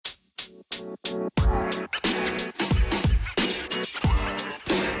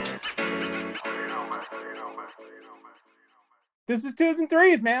This is twos and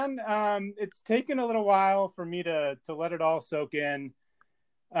threes, man. It's taken a little while for me to let it all soak in.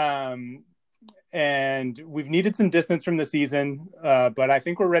 And we've needed some distance from the season, but I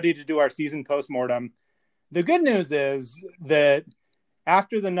think we're ready to do our season postmortem. The good news is that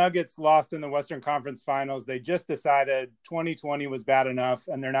after the Nuggets lost in the Western Conference Finals, they just decided 2020 was bad enough,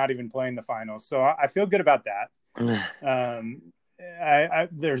 and they're not even playing the finals. So I feel good about that.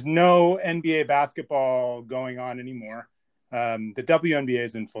 There's no NBA basketball going on anymore. The WNBA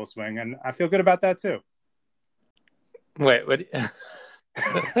is in full swing, and I feel good about that too. Wait, what?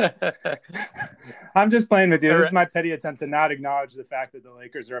 I'm just playing with you. This is my petty attempt to not acknowledge the fact that the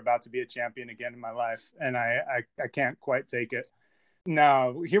Lakers are about to be a champion again in my life, and I can't quite take it.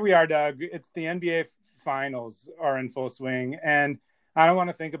 No, here we are, Doug. It's the NBA Finals are in full swing, and I don't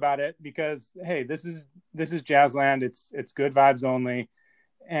want to think about it because, hey, this is Jazzland. It's good vibes only,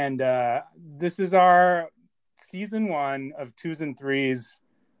 and this is our season 1 of twos and threes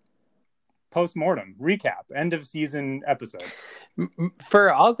post-mortem recap, end of season episode.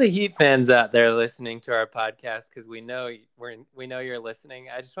 For all the Heat fans out there listening to our podcast, because we know you're listening,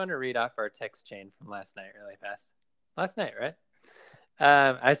 I just want to read off our text chain from last night really fast. Last night, right?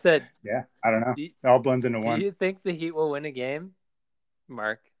 I said, yeah, I don't know. It all blends into one. Do you think the Heat will win a game?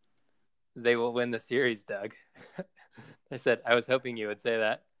 Mark, they will win the series, Doug. I said, I was hoping you would say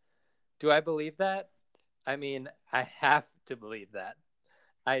that. Do I believe that? I mean, I have to believe that.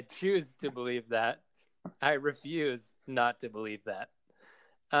 I choose to believe that. I refuse not to believe that.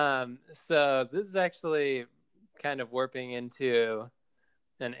 So this is actually kind of warping into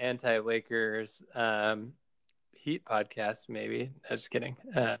an anti-Lakers Heat podcast, maybe. I'm just kidding.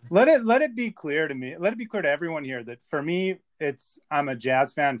 Let it be clear to me. Let it be clear to everyone here that for me, I'm a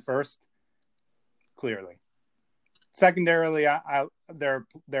Jazz fan first, clearly. Secondarily, there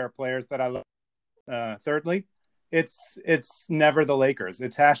are players that I love. Thirdly, it's never the Lakers.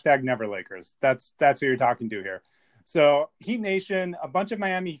 It's hashtag never Lakers. That's who you're talking to here. So Heat Nation, a bunch of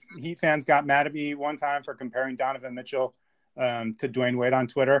Miami Heat fans got mad at me one time for comparing Donovan Mitchell to Dwayne Wade on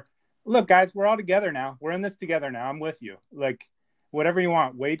Twitter. Look, guys, we're all together now. We're in this together now. I'm with you. Like, whatever you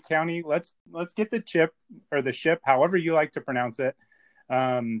want. Wade County, let's get the chip or the ship, however you like to pronounce it.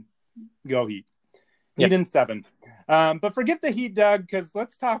 Go Heat. Heat in 7. But forget the Heat, Doug, because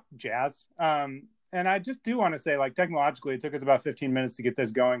let's talk Jazz. And I just do want to say, like, technologically, it took us about 15 minutes to get this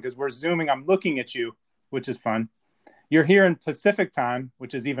going because we're Zooming. I'm looking at you, which is fun. You're here in Pacific time,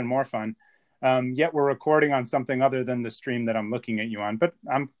 which is even more fun. Yet we're recording on something other than the stream that I'm looking at you on. But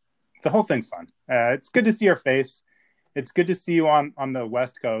the whole thing's fun. It's good to see your face. It's good to see you on the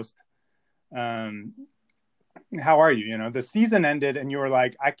West Coast. How are you? You know, the season ended and you were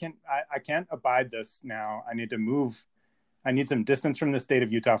like, I can't abide this now. I need to move. I need some distance from the state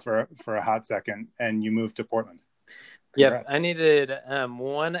of Utah for a hot second. And you moved to Portland. Congrats. Yep. I needed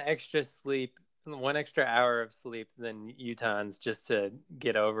one extra hour of sleep than Utahns just to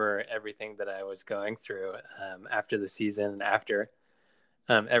get over everything that I was going through after the season and after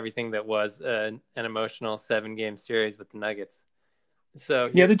everything that was an emotional 7-game series with the Nuggets. So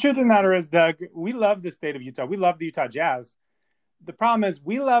yeah, the truth of the matter is, Doug, we love the state of Utah. We love the Utah Jazz. The problem is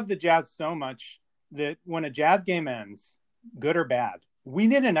we love the Jazz so much that when a Jazz game ends, good or bad, we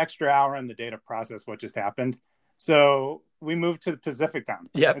need an extra hour in the day to process what just happened. So we moved to the Pacific time.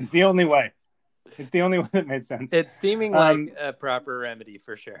 Yeah, it's the only way. It's the only way that made sense. It's seeming like a proper remedy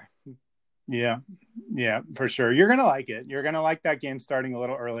for sure. Yeah, for sure. You're gonna like it. You're gonna like that game starting a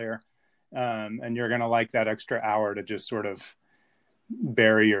little earlier, and you're gonna like that extra hour to just sort of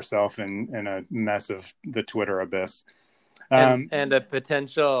bury yourself in a mess of the Twitter abyss, and a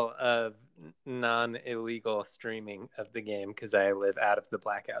potential of non-illegal streaming of the game because I live out of the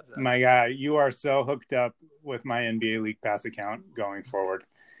blackout zone. My guy, you are so hooked up with my NBA League Pass account going forward.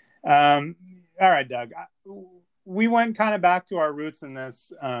 All right, Doug, we went kind of back to our roots in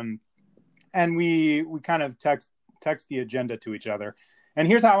this, and we kind of text the agenda to each other. And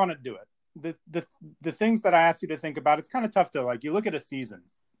here's how I want to do it. The things that I asked you to think about, it's kind of tough to, like, you look at a season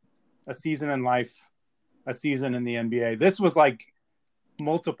in life, a season in the NBA. This was like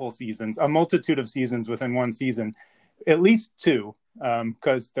multiple seasons, a multitude of seasons within one season, at least 2,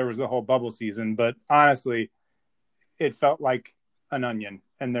 because there was a whole bubble season. But honestly, it felt like an onion,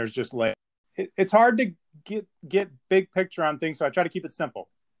 and there's just like it's hard to get big picture on things. So I try to keep it simple,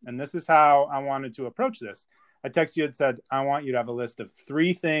 and this is how I wanted to approach this. I texted you and said, I want you to have a list of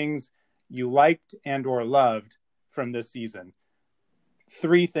 3 things you liked and or loved from this season.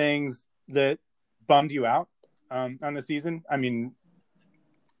 3 things that bummed you out on the season. I mean,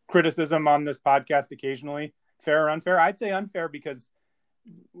 criticism on this podcast occasionally, fair or unfair. I'd say unfair because,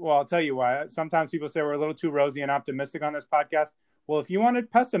 well, I'll tell you why. Sometimes people say we're a little too rosy and optimistic on this podcast. Well, if you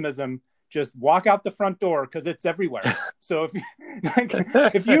wanted pessimism, just walk out the front door because it's everywhere. So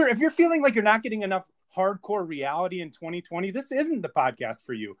if you're feeling like you're not getting enough hardcore reality in 2020, this isn't the podcast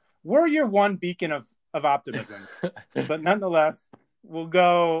for you. We're your one beacon of optimism. But nonetheless, we'll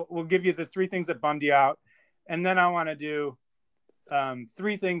give you the 3 things that bummed you out, and then I want to do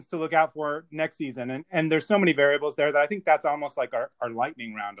 3 things to look out for next season. And there's so many variables there that I think that's almost like our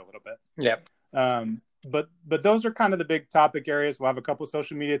lightning round a little bit. Yep. But those are kind of the big topic areas. We'll have a couple of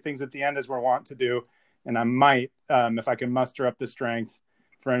social media things at the end, as we're wont to do. And I might, if I can muster up the strength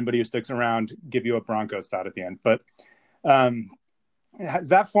for anybody who sticks around, give you a Broncos thought at the end. But is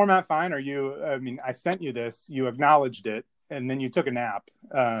that format fine? I sent you this, you acknowledged it, and then you took a nap.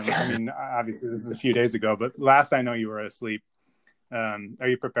 Obviously this is a few days ago, but last I know you were asleep. Are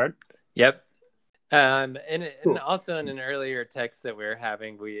you prepared? Yep. And also in an earlier text that we were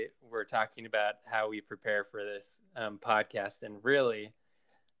having, we were talking about how we prepare for this podcast. And really,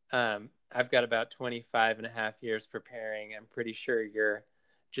 I've got about 25 and a half years preparing. I'm pretty sure you're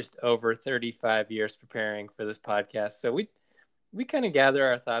just over 35 years preparing for this podcast. So we kind of gather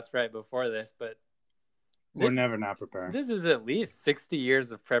our thoughts right before this, but we're never not preparing. This is at least 60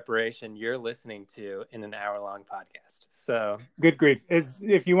 years of preparation you're listening to in an hour-long podcast. So good grief.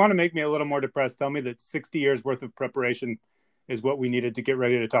 If you want to make me a little more depressed, tell me that 60 years worth of preparation is what we needed to get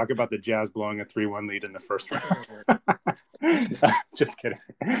ready to talk about the Jazz blowing a 3-1 lead in the first round. Just kidding.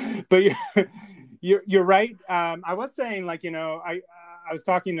 But you're right. I was saying, I was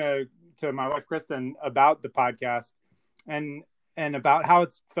talking to my wife, Kristen, about the podcast and about how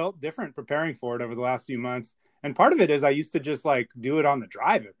it's felt different preparing for it over the last few months. And part of it is I used to just do it on the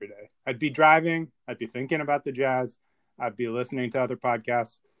drive every day. I'd be driving, I'd be thinking about the Jazz, I'd be listening to other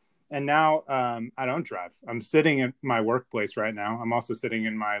podcasts. And now I don't drive. I'm sitting at my workplace right now. I'm also sitting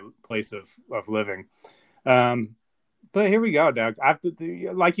in my place of living. But here we go, Doug.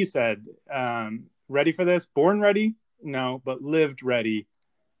 Like you said, ready for this? Born ready? No, but lived ready.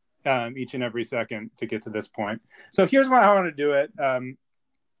 Each and every second to get to this point. So here's why I want to do it.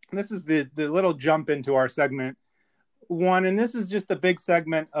 This is the little jump into our segment 1, and this is just the big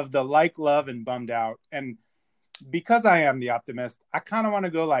segment of the love, and bummed out. And because I am the optimist, I kind of want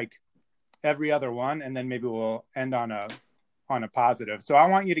to go every other one, and then maybe we'll end on a positive. So I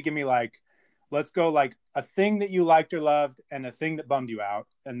want you to give me let's go a thing that you liked or loved and a thing that bummed you out,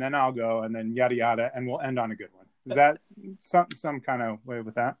 and then I'll go, and then yada yada, and we'll end on a good one. Is that some kind of way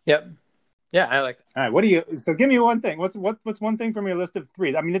with that? Yep. Yeah, I like that. All right. So give me one thing. What's one thing from your list of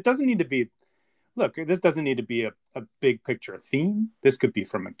 3? I mean, it doesn't need to be, this doesn't need to be a big picture theme. This could be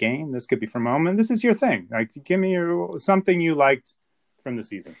from a game. This could be from a moment. This is your thing. Give me something you liked from the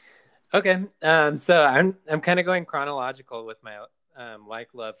season. Okay. So I'm kind of going chronological with my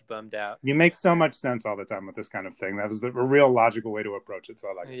loved, bummed out. You make so much sense all the time with this kind of thing. That was a real logical way to approach it. So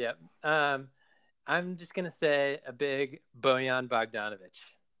I like it. Yep. I'm just going to say a big Bojan Bogdanovic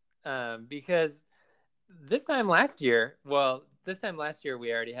because this time last year we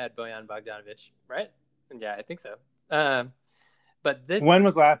already had Bojan Bogdanovic, right? Yeah, I think so. But when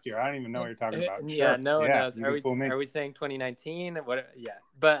was last year? I don't even know what you're talking about. Yeah, no one knows. Are we saying 2019? What? Yeah.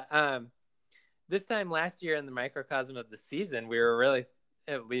 But this time last year in the microcosm of the season, we were really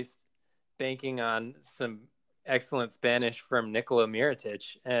at least banking on some excellent Spanish from Nikola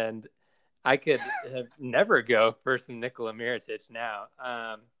Mirotic, and I could never go for some Nikola Mirotic now.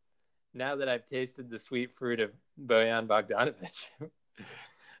 Now that I've tasted the sweet fruit of Bojan Bogdanovic.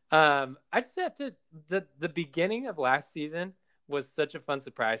 I just have to, the beginning of last season was such a fun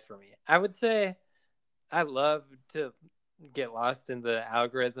surprise for me. I would say I love to get lost in the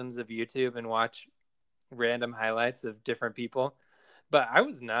algorithms of YouTube and watch random highlights of different people. But I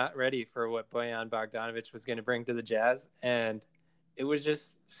was not ready for what Bojan Bogdanovic was going to bring to the Jazz. And it was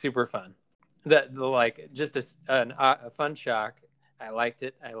just super fun. Just a fun shock. I liked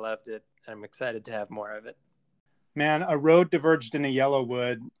it. I loved it. I'm excited to have more of it. Man, a road diverged in a yellow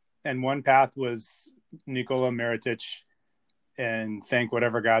wood, and one path was Nikola Mirotic, and thank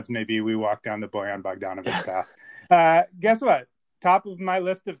whatever gods may be, we walked down the Bojan Bogdanovic path. Guess what? Top of my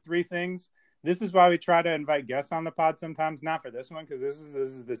list of 3 things. This is why we try to invite guests on the pod sometimes. Not for this one, because this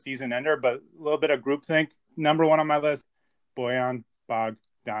is the season ender, but a little bit of groupthink. Number 1 on my list, Bojan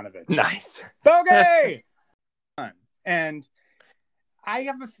Bogdanovic. Nice. Okay. And I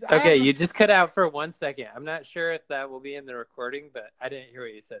have you just cut out for 1 second. I'm not sure if that will be in the recording, but I didn't hear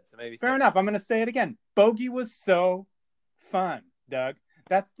what you said. So maybe fair enough. I'm going to say it again. Bogey was so fun, Doug.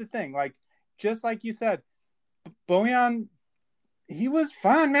 That's the thing. Just like you said, Bojan, he was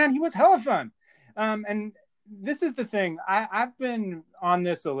fun, man. He was hella fun. And this is the thing. I've been on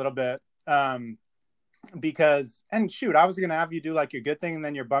this a little bit because, and shoot, I was going to have you do like your good thing and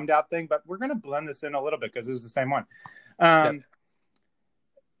then your bummed out thing, but we're going to blend this in a little bit because it was the same one. Yep.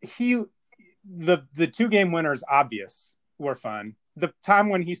 The 2-game winners, obvious, were fun. The time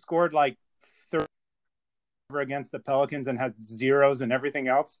when he scored like 30 against the Pelicans and had zeros and everything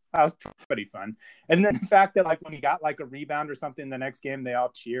else, that was pretty fun. And then the fact that like when he got like a rebound or something the next game, they all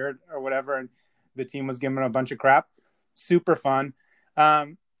cheered or whatever, and the team was giving him a bunch of crap, super fun.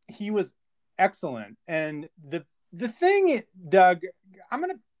 He was excellent. And the thing, Doug,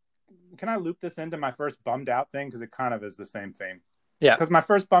 can I loop this into my first bummed out thing? Because it kind of is the same thing. Yeah. Because my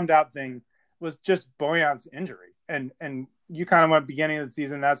first bummed out thing was just Bojan's injury. And you kind of went beginning of the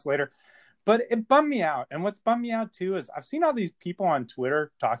season, that's later. But it bummed me out. And what's bummed me out too is I've seen all these people on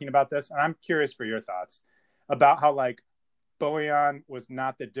Twitter talking about this, and I'm curious for your thoughts about how like Bojan was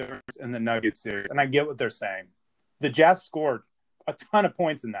not the difference in the Nuggets series. And I get what they're saying. The Jazz scored a ton of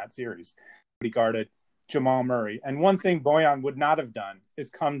points in that series. He guarded Jamal Murray. And one thing Bojan would not have done is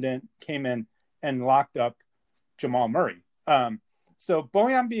came in and locked up Jamal Murray. So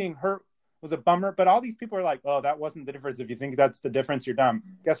Bojan being hurt was a bummer, but all these people are like, oh, that wasn't the difference. If you think that's the difference, you're dumb.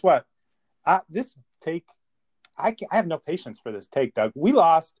 Guess what? This take, I have no patience for this take, Doug. We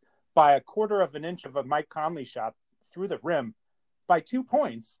lost by a quarter of an inch of a Mike Conley shot through the rim by 2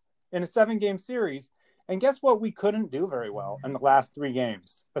 points in a 7-game series. And guess what? We couldn't do very well in the last 3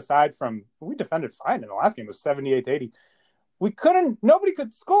 games. Aside from, we defended fine in the last game. It was 78-80. Nobody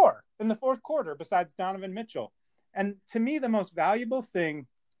could score in the fourth quarter besides Donovan Mitchell. And to me, the most valuable thing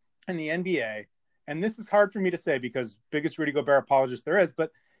in the NBA, and this is hard for me to say because biggest Rudy Gobert apologist there is,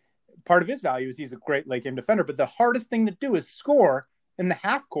 but part of his value is he's a great late game defender. But the hardest thing to do is score in the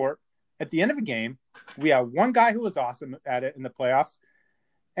half court at the end of a game. We had one guy who was awesome at it in the playoffs.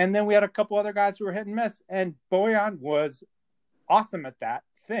 And then we had a couple other guys who were hit and miss. And Bojan was awesome at that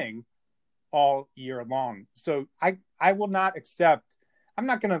thing all year long. So I will not accept. I'm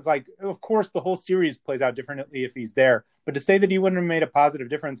not going to like, of course, the whole series plays out differently if he's there. But to say that he wouldn't have made a positive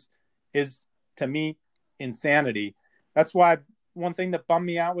difference is, to me, insanity. That's why one thing that bummed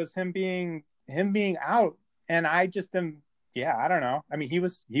me out was him being out. And I just am, I don't know. I mean, he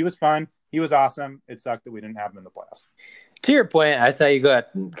was fun. He was awesome. It sucked that we didn't have him in the playoffs. To your point, I saw you go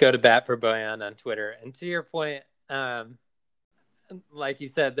to bat for Bojan on Twitter. And to your point, like you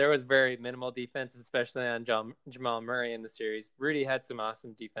said, there was very minimal defense, especially on Jamal Murray in the series. Rudy had some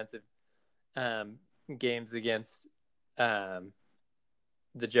awesome defensive games against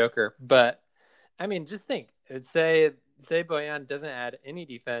the Joker. But, I mean, just think. Say Bojan doesn't add any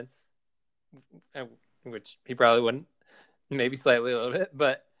defense, which he probably wouldn't, maybe slightly a little bit,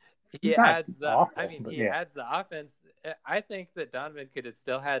 but he adds the offense. I think that Donovan could have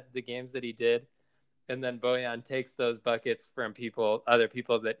still had the games that he did, and then Bojan takes those buckets from other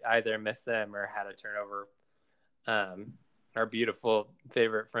people that either missed them or had a turnover. Our beautiful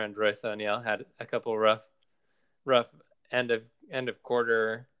favorite friend Royce O'Neal had a couple rough end of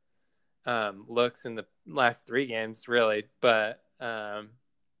quarter looks in the last 3 games, really. But no,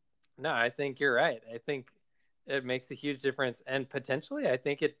 I think you're right. I think it makes a huge difference, and potentially, I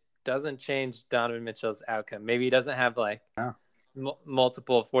think it doesn't change Donovan Mitchell's outcome. Maybe he doesn't have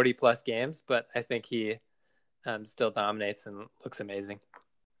multiple 40-plus games, but I think he still dominates and looks amazing.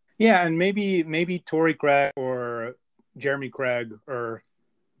 Yeah, and maybe Torrey Craig or Jeremy Craig or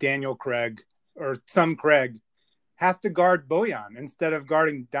Daniel Craig or some Craig has to guard Bojan instead of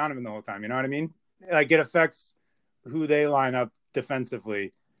guarding Donovan the whole time. You know what I mean? Like, it affects who they line up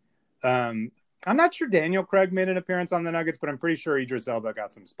defensively. I'm not sure Daniel Craig made an appearance on the Nuggets, but I'm pretty sure Idris Elba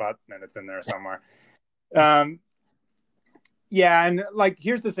got some spot minutes in there somewhere. Yeah, and like,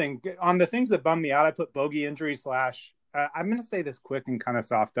 here's the thing. On the things that bummed me out, I put bogey injury / I'm going to say this quick and kind of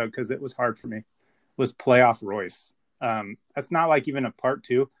soft, Doug, because it was hard for me, was playoff Royce. That's not like even a part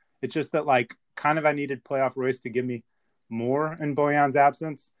 2. It's just that like kind of I needed playoff Royce to give me more in Bojan's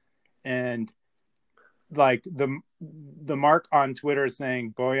absence. And like the mark on Twitter is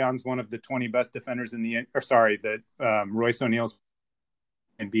saying Bojan's one of the 20 best defenders in that Royce O'Neal's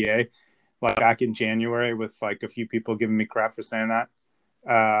NBA, like back in January, with like a few people giving me crap for saying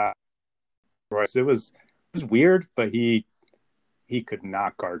that. Royce, it was weird, but he could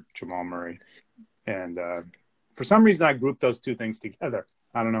not guard Jamal Murray. And for some reason I grouped those two things together.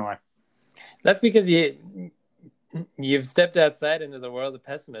 I don't know why. That's because you've stepped outside into the world of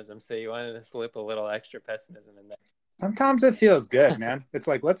pessimism, so you wanted to slip a little extra pessimism in there. Sometimes it feels good, man. It's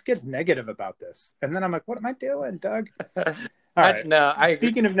like, let's get negative about this. And then I'm like, what am I doing, Doug? All right.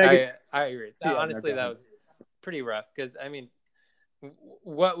 Speaking of negative. I agree. Honestly, that was pretty rough because, I mean,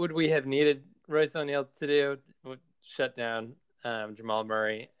 what would we have needed Royce O'Neal to do? Shut down Jamal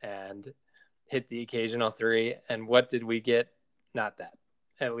Murray and hit the occasional three. And what did we get? Not that,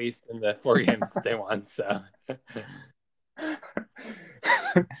 at least in the 4 games that they won. So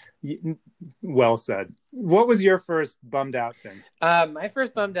well said. What was your first bummed out thing? My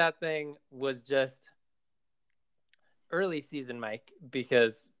first bummed out thing was just early season Mike,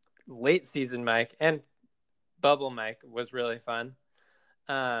 because late season Mike and bubble Mike was really fun.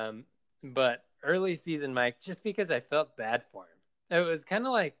 But early season Mike, just because I felt bad for him. It was kind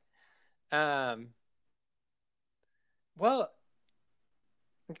of like, well,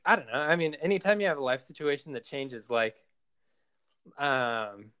 I don't know. I mean, anytime you have a life situation that changes, like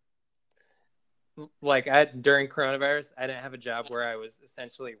during coronavirus, I didn't have a job where I was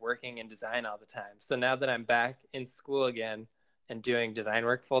essentially working in design all the time. So now that I'm back in school again and doing design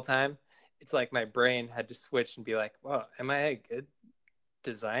work full time, it's like my brain had to switch and be like, whoa, am I a good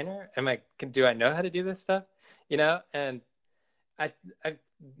designer? Do I know how to do this stuff? And I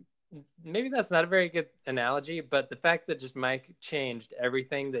maybe that's not a very good analogy, but the fact that just Mike changed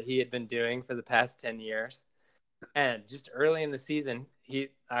everything that he had been doing for the past 10 years. And just early in the season,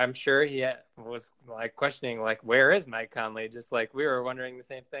 I'm sure he was like questioning, like, where is Mike Conley? Just like we were wondering the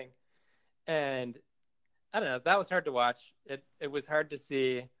same thing. And I don't know, that was hard to watch. It was hard to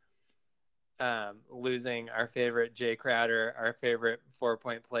see losing our favorite Jay Crowder, our favorite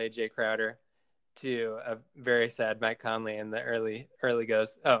 4-point play Jay Crowder, to a very sad Mike Conley in the early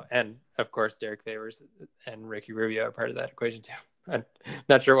goes. Oh, and of course Derek Favors and Ricky Rubio are part of that equation too. I'm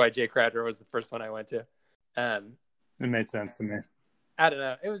not sure why Jay Crowder was the first one I went to. It made sense to me. I don't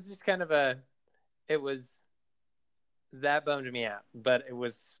know. It was just kind of that bummed me out, but it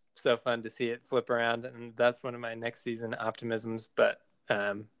was so fun to see it flip around, and that's one of my next season optimisms. But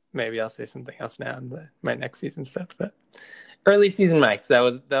maybe I'll say something else now in my next season stuff. But early season Mike, that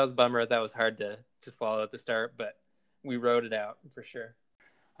was a bummer. That was hard to swallow at the start, but we rode it out for sure.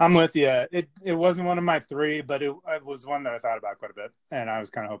 I'm with you. It wasn't one of my three, but it was one that I thought about quite a bit, and I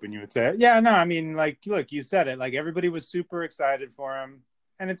was kind of hoping you would say it. Yeah, no, I mean, like, look, you said it. Like, everybody was super excited for him,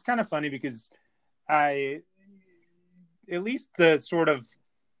 and it's kind of funny because at least the sort of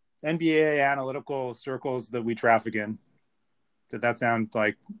NBA analytical circles that we traffic in, did that sound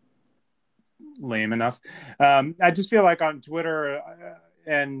like lame enough? I just feel like on Twitter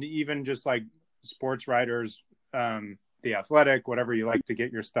and even just like sports writers, The Athletic, whatever you like to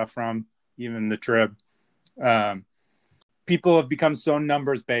get your stuff from, even the Trib, people have become so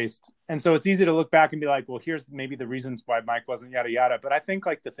numbers based. And so it's easy to look back and be like, well, here's maybe the reasons why Mike wasn't yada, yada. But I think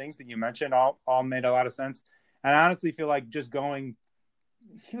like the things that you mentioned all made a lot of sense. And I honestly feel like just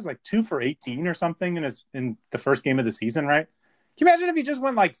he was like 2 for 18 or something in the first game of the season, right? Can you imagine if he just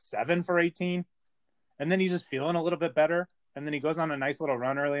went like 7 for 18 and then he's just feeling a little bit better and then he goes on a nice little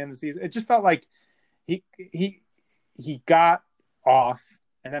run early in the season? It just felt like he got off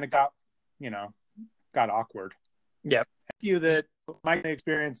and then it got awkward. Yep. Thank you that Mike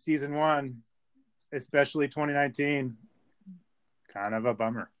experienced season 1, especially 2019. Kind of a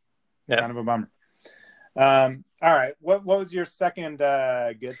bummer. Yep. Kind of a bummer. All right. What was your second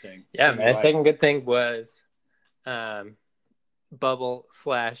good thing? Yeah, my second good thing was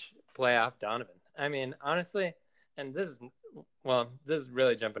bubble/playoff Donovan. I mean, honestly, and this is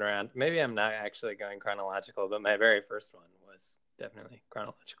really jumping around. Maybe I'm not actually going chronological, but my very first one was definitely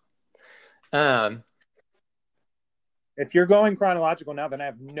chronological. If you're going chronological now, then I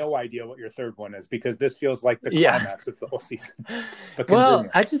have no idea what your third one is, because this feels like the climax of the whole season. But well,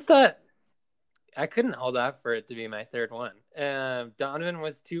 I just thought I couldn't hold off for it to be my third one. Donovan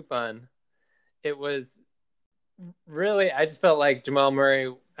was too fun. It was really, I just felt like Jamal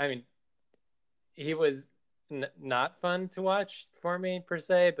Murray, I mean, he was not fun to watch for me per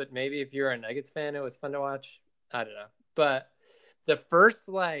se, but maybe if you're a Nuggets fan, it was fun to watch. I don't know. But the first,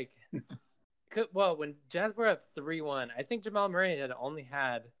 when Jazz were up 3-1, I think Jamal Murray had only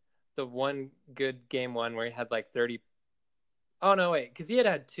had the one good game one where he had like 30. Oh, no, wait, because he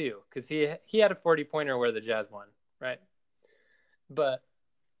had 2, because he had a 40-pointer where the Jazz won, right? But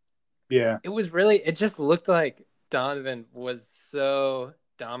yeah, it just looked like Donovan was so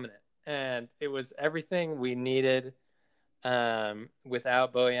dominant, and it was everything we needed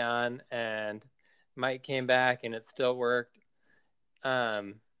without Bojan, and Mike came back and it still worked.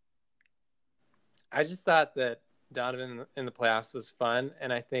 I just thought that Donovan in the playoffs was fun,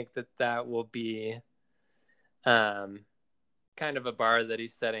 and I think that will be kind of a bar that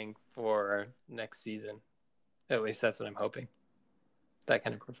he's setting for next season. At least that's what I'm hoping. That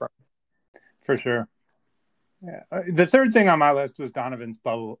kind of performance. For sure. Yeah. The third thing on my list was Donovan's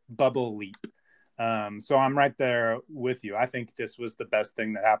bubble leap. So I'm right there with you. I think this was the best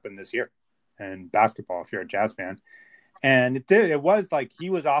thing that happened this year in basketball, if you're a Jazz fan. And it did. It was like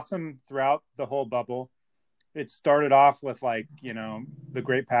he was awesome throughout the whole bubble. It started off with the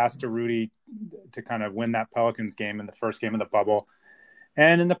great pass to Rudy to kind of win that Pelicans game in the first game of the bubble.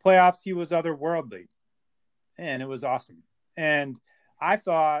 And in the playoffs, he was otherworldly. And it was awesome. And I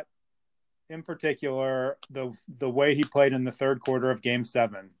thought, in particular, the way he played in the third quarter of Game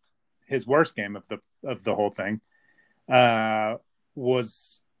 7, his worst game of the whole thing,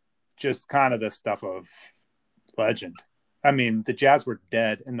 was just kind of the stuff of legend. I mean, the Jazz were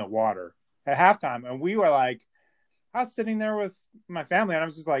dead in the water at halftime, and we were like, I was sitting there with my family, and I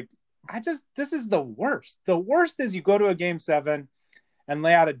was just like, this is the worst. The worst is you go to a Game 7 and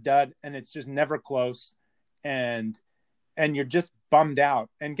lay out a dud, and it's just never close, and you're just bummed out.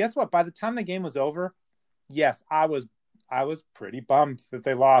 And guess what? By the time the game was over, yes, I was pretty bummed that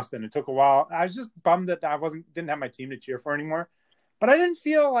they lost, and it took a while. I was just bummed that I didn't have my team to cheer for anymore. But I didn't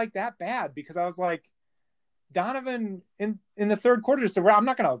feel like that bad because I was like, Donovan in the third quarter said, well, I'm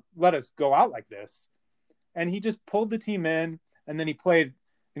not going to let us go out like this. And he just pulled the team in, and then he played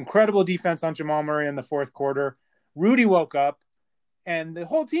incredible defense on Jamal Murray in the fourth quarter. Rudy woke up, and the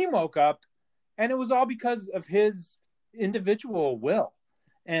whole team woke up, and it was all because of his individual will.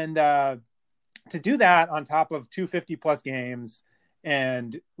 And to do that on top of 250-plus games,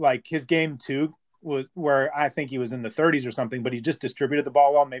 and like his game 2 was where I think he was in the 30s or something, but he just distributed the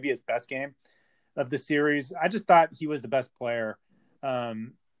ball well, maybe his best game of the series. I just thought he was the best player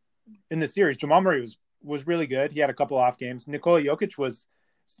in the series. Jamal Murray was really good. He had a couple off games. Nikola Jokic was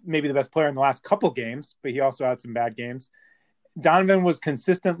maybe the best player in the last couple games, but he also had some bad games. Donovan was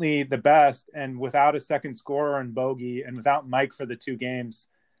consistently the best, and without a second scorer and Bogey, and without Mike for the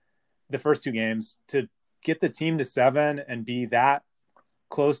first two games, to get the team to 7 and be that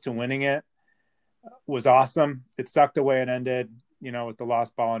close to winning it was awesome. It sucked the way it ended, with the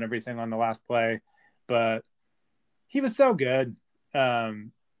lost ball and everything on the last play, but he was so good.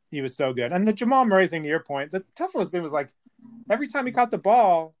 He was so good. And the Jamal Murray thing, to your point, the toughest thing was like every time he caught the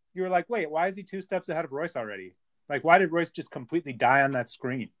ball, you were like, wait, why is he 2 steps ahead of Royce already? Like, why did Royce just completely die on that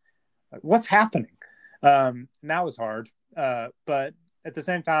screen? Like, what's happening? And that was hard. But at the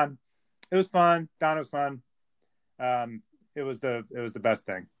same time, it was fun. Don was fun. It was the best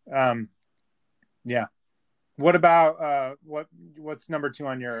thing. Yeah. What about what's number 2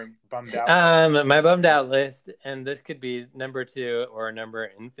 on your bummed out list? My bummed out list, and this could be number 2 or number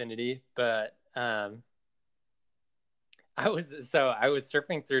infinity, but I was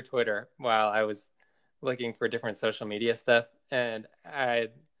surfing through Twitter while I was looking for different social media stuff, and I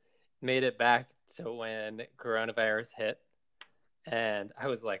made it back to when coronavirus hit, and I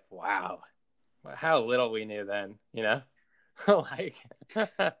was like, wow, how little we knew then, like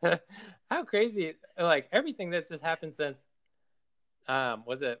how crazy, like everything that's just happened since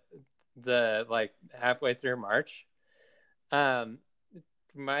was it the like halfway through March.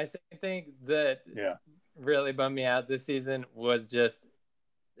 My second thing that really bummed me out this season was just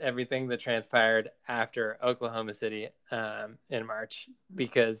everything that transpired after Oklahoma City in March,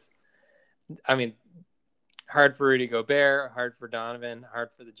 because I mean, hard for Rudy Gobert, hard for Donovan, hard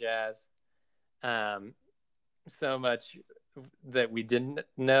for the Jazz. So much that we didn't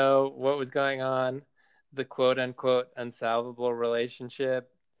know what was going on. The quote unquote unsalvageable relationship,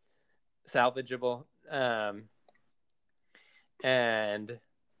 salvageable. And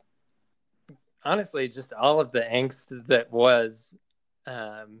honestly, just all of the angst that was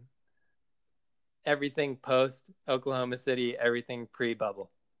everything post Oklahoma City, everything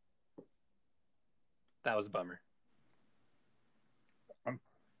pre-bubble. That was a bummer.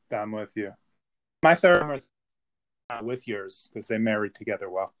 I'm with you. My third with yours, because they married together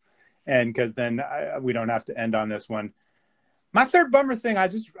well, and because then we don't have to end on this one. My third bummer thing,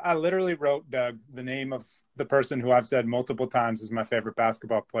 I literally wrote, Doug, the name of the person who I've said multiple times is my favorite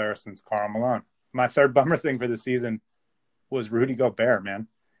basketball player since Karl Malone. My third bummer thing for the season was Rudy Gobert, man.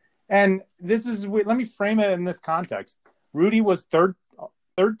 And this is, let me frame it in this context. Rudy was third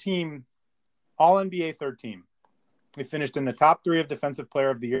team, all NBA third team. He finished in the top 3 of Defensive Player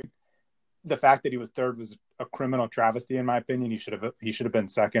of the Year. The fact that he was third was a criminal travesty, in my opinion. He should have been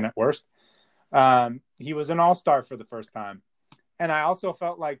second at worst. He was an all-star for the first time. And I also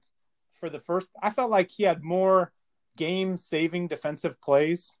felt like I felt like he had more game-saving defensive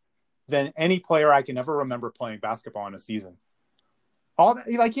plays than any player I can ever remember playing basketball in a season.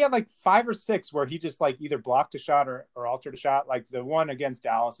 He had like 5 or 6 where he just like either blocked a shot or altered a shot. Like the one against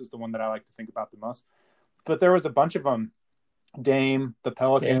Dallas is the one that I like to think about the most. But there was a bunch of them. Dame, the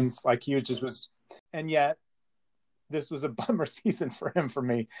Pelicans, like he was, and yet this was a bummer season for him for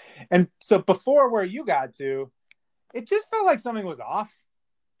me. And so before where you got to, it just felt like something was off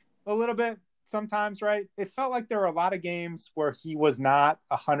a little bit sometimes, right? It felt like there were a lot of games where he was not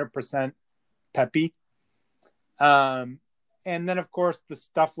 100% peppy. And then, of course, the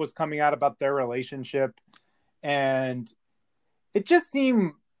stuff was coming out about their relationship, and it just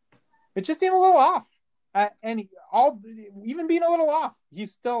seemed a little off. Even being a little off,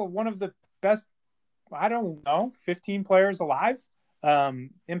 he's still one of the best, I don't know, 15 players alive,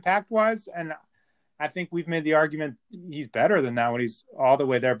 impact wise. And I think we've made the argument he's better than that when he's all the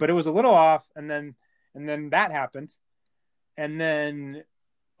way there, but it was a little off. And then that happened. And then,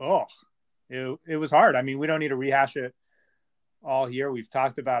 it was hard. I mean, we don't need to rehash it all here. We've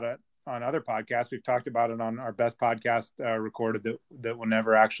talked about it on other podcasts. We've talked about it on our best podcast recorded that will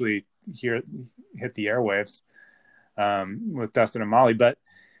never actually hit the airwaves with Dustin and Molly. But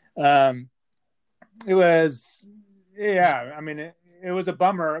it was, I mean, it was a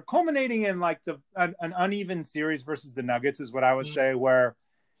bummer, culminating in like an uneven series versus the Nuggets is what I would say, where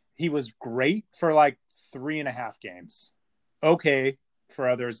he was great for like 3.5 games, okay for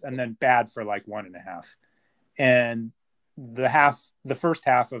others, and then bad for like 1.5. And the first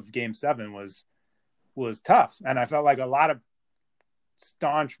half of Game 7 was tough, and I felt like a lot of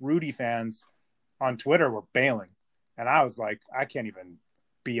staunch Rudy fans on Twitter were bailing, and I was like, I can't even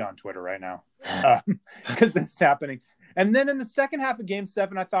be on Twitter right now because this is happening. And then in the second half of Game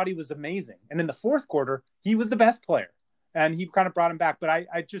 7, I thought he was amazing, and in the fourth quarter, he was the best player, and he kind of brought him back. But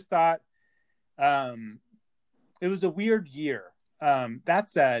I just thought it was a weird year. That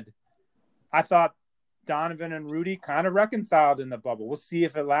said, I thought Donovan and Rudy kind of reconciled in the bubble. We'll see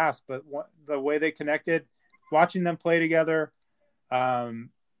if it lasts, but the way they connected, watching them play together,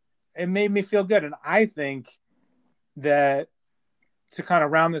 it made me feel good. And I think that, to kind of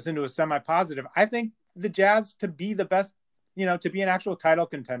round this into a semi-positive, I think the Jazz, to be the best, to be an actual title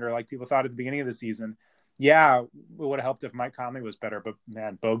contender like people thought at the beginning of the season, it would have helped if Mike Conley was better, but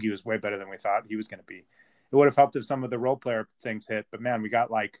man, Bogey was way better than we thought he was going to be. It would have helped if some of the role player things hit, but man, we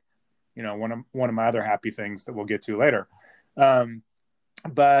got like, one of my other happy things that we'll get to later.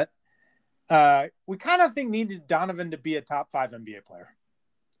 But we kind of needed Donovan to be a top 5 NBA player,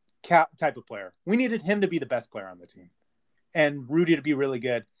 type of player. We needed him to be the best player on the team, and Rudy to be really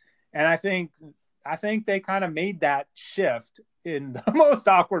good. And I think they kind of made that shift in the most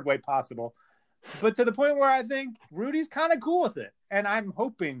awkward way possible, but to the point where I think Rudy's kind of cool with it. And I'm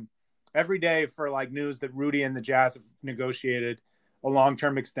hoping every day for like news that Rudy and the Jazz have negotiated a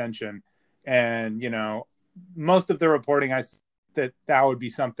long-term extension. And, most of the reporting I see that would be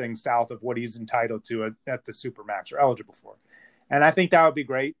something south of what he's entitled to at the Supermax or eligible for. And I think that would be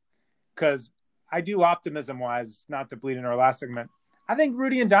great, because I do, optimism wise, not to bleed in our last segment, I think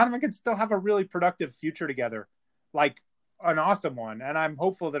Rudy and Donovan could still have a really productive future together, like an awesome one. And I'm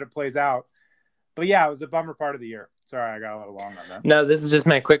hopeful that it plays out. But yeah, it was a bummer part of the year. Sorry, I got a little long on that. No, this is just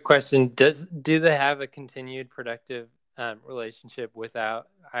my quick question. Do they have a continued productive relationship without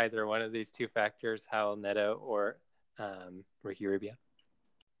either one of these two factors, Howell Neto or Ricky Rubio?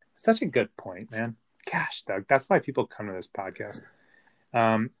 Such a good point, man. Gosh, Doug, that's why people come to this podcast.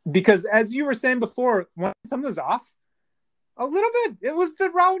 Because as you were saying before, when something was off a little bit, it was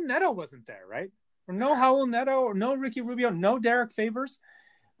that Raul Neto wasn't there, right? Or no Howell Neto, or no Ricky Rubio, no Derek Favors.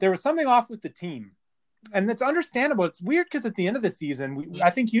 There was something off with the team. And that's understandable. It's weird because at the end of the season, I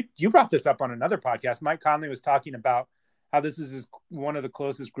think you brought this up on another podcast. Mike Conley was talking about how this is one of the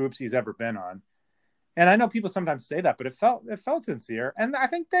closest groups he's ever been on. And I know people sometimes say that, but it felt sincere. And I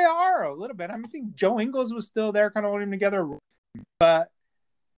think they are a little bit. I think Joe Ingles was still there kind of holding them together. But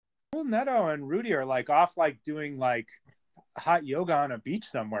Neto and Rudy are like off, like doing like hot yoga on a beach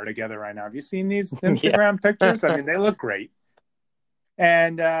somewhere together right now. Have you seen these Instagram pictures? I mean, they look great.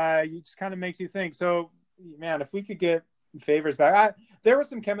 And it just kind of makes you think. So, man, if we could get Favors back, there was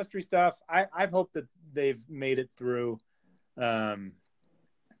some chemistry stuff. I've hoped that they've made it through. But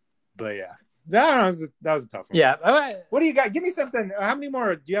yeah, that was a tough one. Yeah. What do you got? Give me something. How many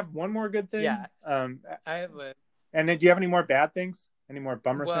more? Do you have one more good thing? Yeah. I have and then do you have any more bad things? Any more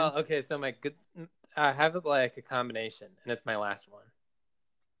bummer things? Well, okay. So I have like a combination, and it's my last one.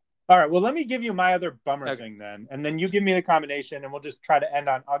 All right. Well, let me give you my other bummer thing then, and then you give me the combination, and we'll just try to end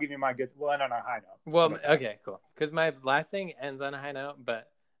on. I'll give you my good. We'll end on a high note. Well, okay, cool. Because my last thing ends on a high note, but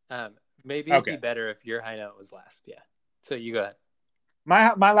maybe it'd be better if your high note was last. Yeah. So you go ahead.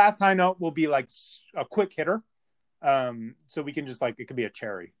 My last high note will be like a quick hitter, so we can just like it could be a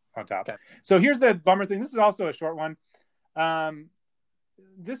cherry on top. Okay. So here's the bummer thing. This is also a short one.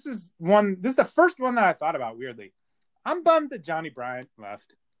 This is the first one that I thought about. Weirdly, I'm bummed that Johnny Bryant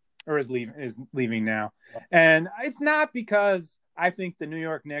left. or is leaving now. And it's not because I think the New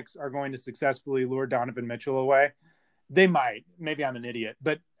York Knicks are going to successfully lure Donovan Mitchell away. They might. Maybe I'm an idiot,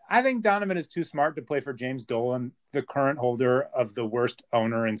 but I think Donovan is too smart to play for James Dolan, the current holder of the worst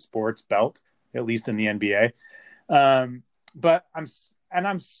owner in sports belt, at least in the NBA. But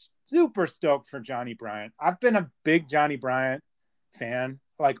I'm super stoked for Johnny Bryant. I've been a big Johnny Bryant fan.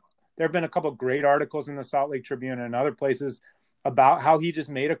 Like, there have been a couple of great articles in the Salt Lake Tribune and other places about how he just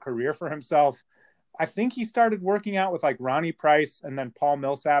made a career for himself. I think he started working out with like Ronnie Price and then Paul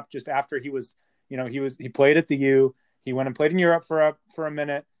Millsap just after he played at the U. He went and played in Europe for a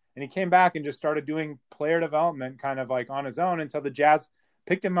minute, and he came back and just started doing player development kind of like on his own until the Jazz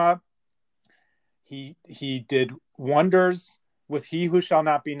picked him up. He did wonders with He Who Shall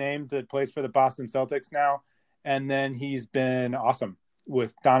Not Be Named, that plays for the Boston Celtics now. And then he's been awesome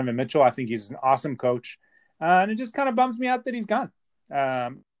with Donovan Mitchell. I think he's an awesome coach. And it just kind of bums me out that he's gone.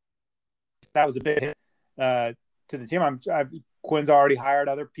 That was a big hit to the team. Quinn's already hired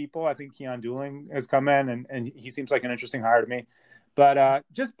other people. I think Keon Dooling has come in, and he seems like an interesting hire to me. But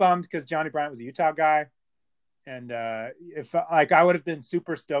just bummed because Johnny Bryant was a Utah guy. And if like I would have been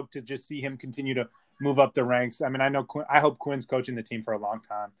super stoked to just see him continue to move up the ranks. I mean, I hope Quinn's coaching the team for a long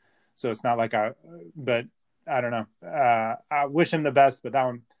time. So it's not like but I don't know. I wish him the best, but that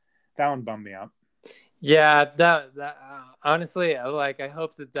one bummed me out. Yeah, that honestly, like, I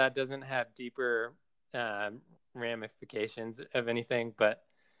hope that doesn't have deeper ramifications of anything. But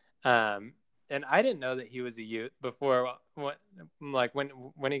and I didn't know that he was a Ute before.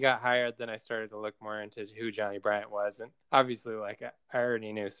 When he got hired, then I started to look more into who Johnny Bryant was, and obviously, like, I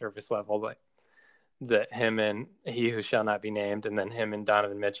already knew surface level, but that him and He Who Shall Not Be Named, and then him and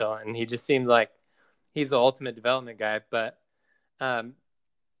Donovan Mitchell, and he just seemed like he's the ultimate development guy. But and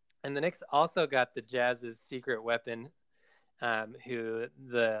the Knicks also got the Jazz's secret weapon, who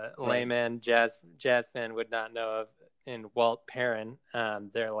the layman jazz fan would not know of, in Walt Perrin.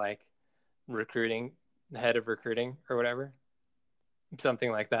 They're like head of recruiting or whatever,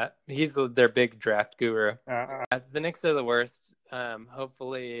 something like that. He's their big draft guru. The Knicks are the worst.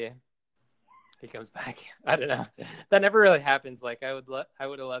 Hopefully he comes back. I don't know. That never really happens. Like, I would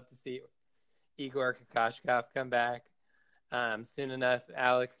have loved to see Igor Kokoshkov come back. Soon enough,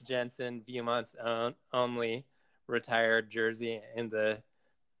 Alex Jensen, Viewmont's only retired jersey in the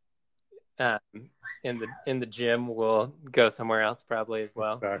gym, will go somewhere else probably as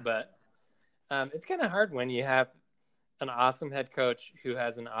well. But it's kind of hard when you have an awesome head coach who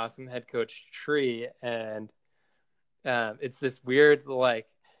has an awesome head coach tree, and it's this weird like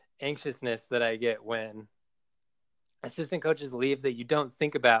anxiousness that I get when assistant coaches leave that you don't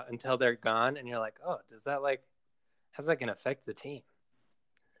think about until they're gone, and you're like, oh, how's that going to affect the team?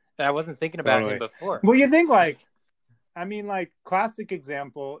 And I wasn't thinking about him before. Well, you think classic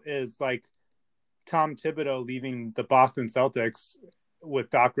example is like Tom Thibodeau leaving the Boston Celtics with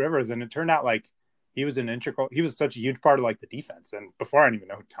Doc Rivers, and it turned out like he was such a huge part of like the defense. And before, I didn't even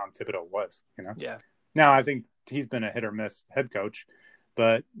know who Tom Thibodeau was, Yeah. Now I think he's been a hit or miss head coach,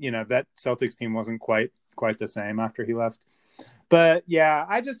 but that Celtics team wasn't quite the same after he left. But yeah,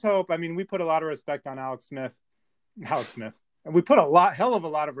 I just hope, we put a lot of respect on Alex Smith. And we put hell of a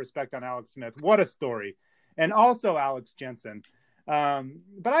lot of respect on Alex Smith. What a story. And also Alex Jensen.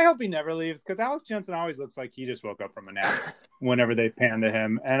 But I hope he never leaves, because Alex Jensen always looks like he just woke up from a nap whenever they pan to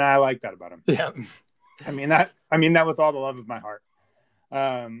him. And I like that about him. Yeah. I mean that with all the love of my heart.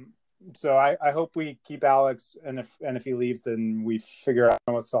 So I hope we keep Alex, and if he leaves, then we figure out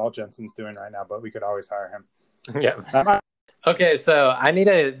what Saul Jensen's doing right now, but we could always hire him. Yeah. Okay. So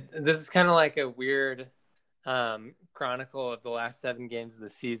this is kind of like a weird, chronicle of the last 7 games of the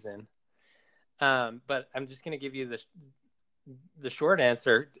season. But I'm just going to give you the short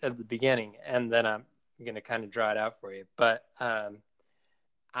answer at the beginning, and then I'm going to kind of draw it out for you. But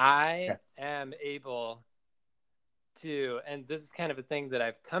I am able to, and this is kind of a thing that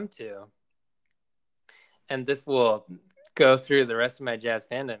I've come to, and this will go through the rest of my Jazz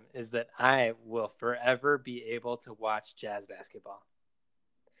fandom, is that I will forever be able to watch Jazz basketball.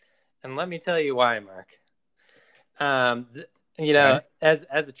 And let me tell you why, Mark. As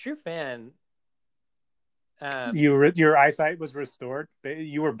a true fan, your eyesight was restored.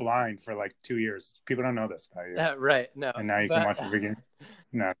 You were blind for like 2 years. People don't know this about you. Right. No. And now you can watch every game.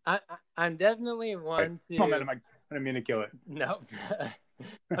 No. I'm definitely one to. Oh, man, I didn't mean to kill it. No.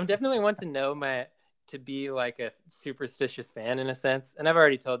 I'm definitely one to know to be like a superstitious fan in a sense. And I've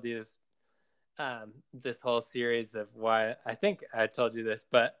already told you this whole series of why I think I told you this,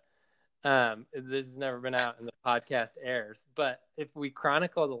 but this has never been out and the podcast airs. But if we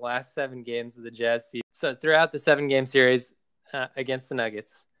chronicle the last 7 games of the Jazz season, so throughout the 7-game series against the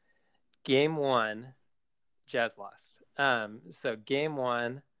Nuggets, Game 1, Jazz lost. So game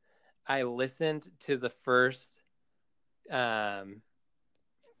 1, I listened to the first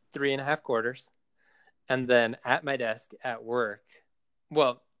 3.5 quarters, and then at my desk at work.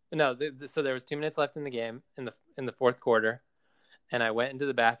 Well, no, so there was 2 minutes left in the game in the fourth quarter, and I went into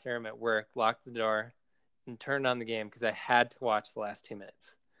the bathroom at work, locked the door, and turned on the game because I had to watch the last 2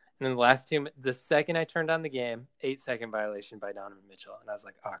 minutes. And then the second I turned on the game, 8-second violation by Donovan Mitchell, and I was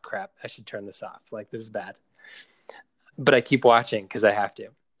like, "Oh crap, I should turn this off. Like, this is bad." But I keep watching because I have to.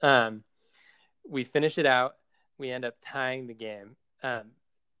 We finish it out. We end up tying the game.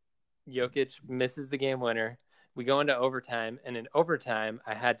 Jokic misses the game winner. We go into overtime, and in overtime,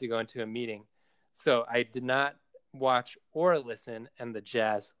 I had to go into a meeting. So I did not watch or listen, and the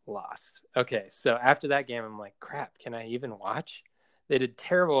Jazz lost. Okay, so after that game, I'm like, crap, can I even watch? They did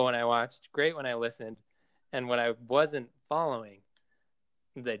terrible when I watched, great when I listened, and when I wasn't following,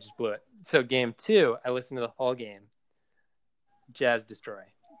 they just blew it. So game 2, I listened to the whole game. Jazz destroy.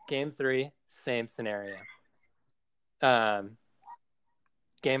 Game 3, same scenario.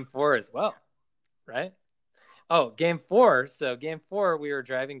 Game 4 as well, right? Oh, game 4. So game 4, we were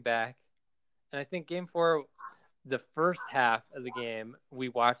driving back, and I think game 4, the first half of the game, we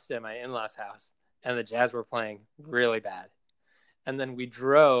watched at my in-laws' house, and the Jazz were playing really bad. And then we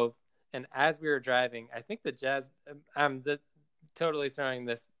drove, and as we were driving, I think the Jazz, I'm totally throwing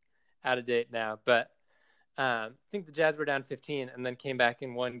this out of date now, but I think the Jazz were down 15 and then came back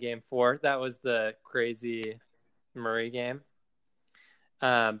and won game 4. That was the crazy Murray game.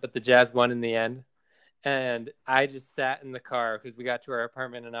 But the Jazz won in the end. And I just sat in the car because we got to our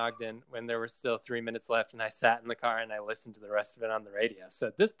apartment in Ogden when there were still 3 minutes left. And I sat in the car and I listened to the rest of it on the radio. So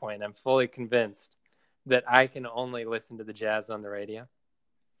at this point, I'm fully convinced that I can only listen to the Jazz on the radio.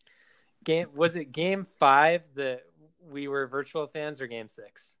 Was it game 5 that we were virtual fans, or game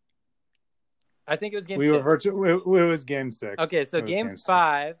 6? I think it was game 6. We were virtual. It was game 6. Okay, so game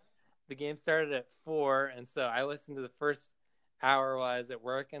 5, the game started at 4, and so I listened to the first hour while I was at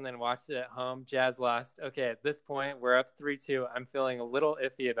work and then watched it at home. Jazz lost. Okay, at this point, we're up 3-2. I'm feeling a little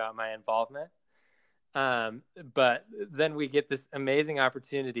iffy about my involvement. But then we get this amazing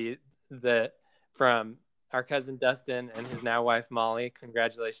opportunity from our cousin Dustin and his now wife Molly.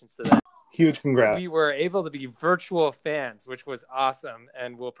 Congratulations to them. Huge congrats. We were able to be virtual fans, which was awesome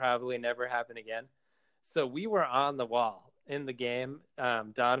and will probably never happen again. So we were on the wall in the game.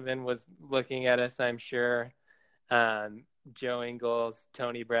 Donovan was looking at us, I'm sure. Joe Ingles,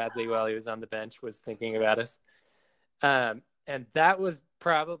 Tony Bradley, while he was on the bench, was thinking about us. And that was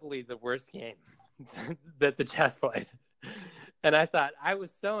probably the worst game that the Jazz played. And I thought, I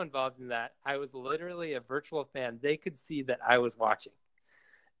was so involved in that. I was literally a virtual fan. They could see that I was watching.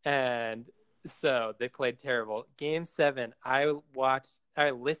 And so they played terrible. Game 7, I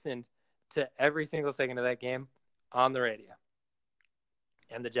listened to every single second of that game on the radio.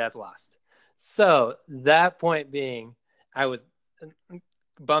 And the Jazz lost. So that point being, I was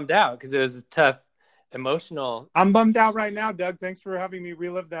bummed out because it was a tough emotional. I'm bummed out right now, Doug. Thanks for having me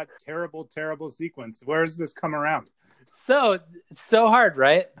relive that terrible, terrible sequence. Where does this come around? So hard,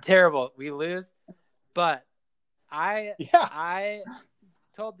 right? Terrible. We lose. But I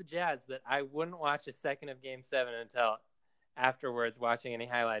told the Jazz that I wouldn't watch a second of game 7 until afterwards watching any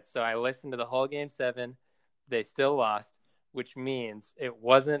highlights. So I listened to the whole game 7. They still lost, which means it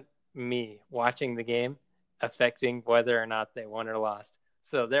wasn't me watching the game affecting whether or not they won or lost.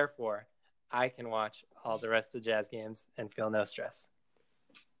 So therefore, I can watch all the rest of Jazz games and feel no stress.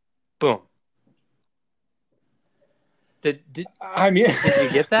 Boom. Did you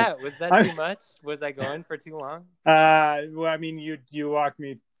get that? Was that too much? Was I going for too long? Well, I mean, you walked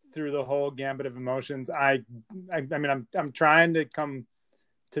me through the whole gambit of emotions. I mean, I'm trying to come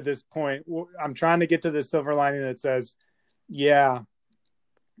to this point. I'm trying to get to the silver lining that says, yeah,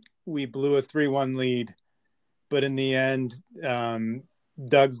 we blew a 3-1 lead, but in the end,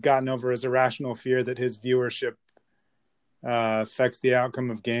 Doug's gotten over his irrational fear that his viewership affects the outcome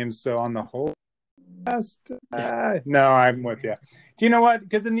of games. So on the whole, no, I'm with you. Do you know what?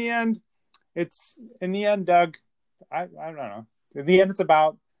 Because in the end, Doug, I don't know. In the end, it's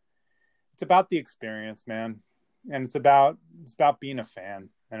about the experience, man, and it's about being a fan,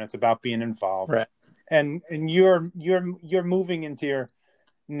 and it's about being involved. Right. And you're moving into your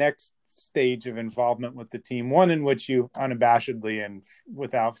next stage of involvement with the team, one in which you unabashedly and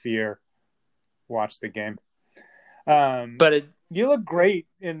without fear watch the game. But you look great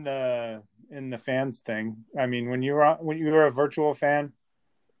in the fans thing. I mean, when you were a virtual fan,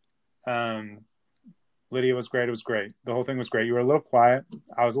 Lydia was great. It was great. The whole thing was great. You were a little quiet.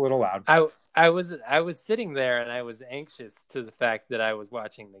 I was a little loud. I was sitting there and I was anxious to the fact that I was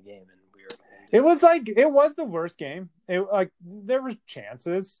watching the game and It was the worst game. There were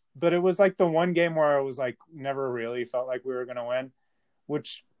chances, but it was like the one game where I was like never really felt like we were going to win,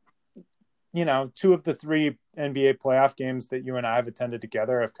 which, two of the three NBA playoff games that you and I have attended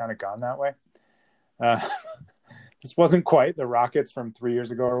together have kind of gone that way. This wasn't quite the Rockets from 3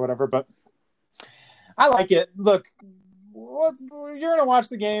 years ago or whatever, but I like it. Look, you're going to watch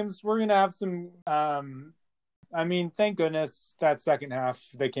the games. We're going to have some, thank goodness that second half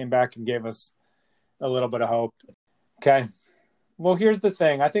they came back and gave us a little bit of hope. Okay. Well, here's the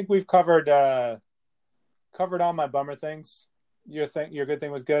thing. I think we've covered all my bummer things. Your good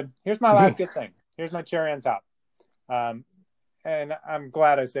thing was good. Here's my last good thing. Here's my cherry on top. And I'm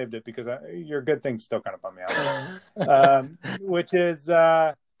glad I saved it because your good thing still kind of bummed me out. Which is,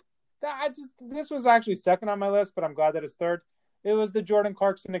 this was actually second on my list, but I'm glad that it's third. It was the Jordan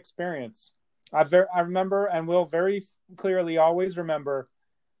Clarkson experience. I remember and will very clearly always remember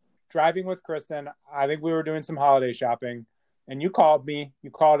driving with Kristen. I think we were doing some holiday shopping, and you called me.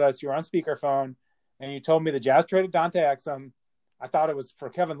 You called us. You were on speakerphone, and you told me the Jazz traded Dante Exum. I thought it was for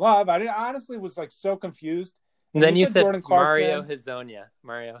Kevin Love. I honestly was like so confused. And then you said Jordan Clarkson. Mario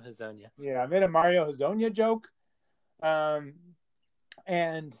Hezonja. Yeah, I made a Mario Hezonja joke. And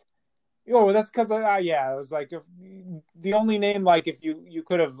that's because it was like the only name, like if you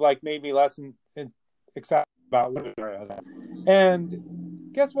could have like made me less excited about Mario Hezonja.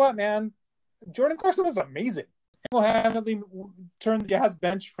 And guess what, man? Jordan Clarkson was amazing. Single-handedly turned the Jazz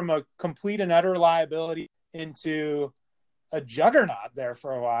bench from a complete and utter liability into a juggernaut there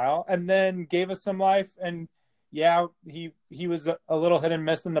for a while, and then gave us some life. And yeah, he was a little hit and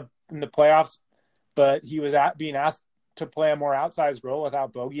miss in the playoffs, but he was being asked to play a more outsized role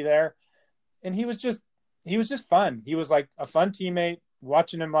without Bogey there, and he was just fun. He was like a fun teammate.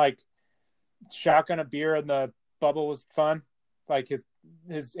 Watching him like shotgun a beer in the bubble was fun. Like his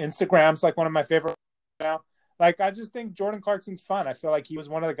Instagram's like one of my favorite now. Like I just think Jordan Clarkson's fun. I feel like he was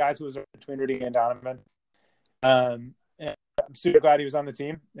one of the guys who was between Rudy and Donovan. And I'm super glad he was on the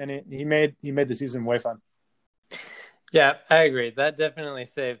team, and he made the season way fun. Yeah, I agree. That definitely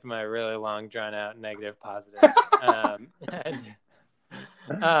saved my really long, drawn-out negative positive.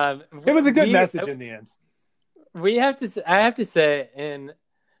 It was a good message in the end. I have to say, in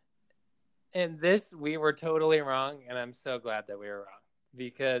this, we were totally wrong, and I'm so glad that we were wrong,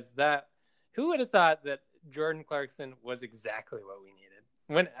 because who would have thought that Jordan Clarkson was exactly what we needed?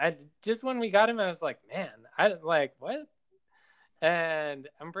 When we got him, I was like, man, I like what? And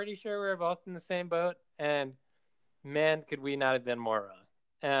I'm pretty sure we were both in the same boat. And man, could we not have been more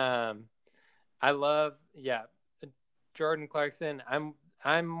wrong? I love, Jordan Clarkson.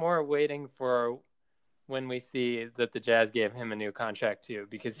 I'm more waiting for when we see that the Jazz gave him a new contract too,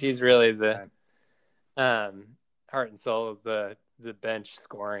 because he's really the heart and soul of the bench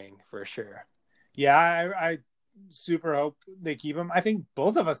scoring for sure. Yeah, I super hope they keep him. I think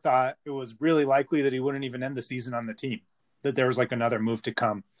both of us thought it was really likely that he wouldn't even end the season on the team, that there was like another move to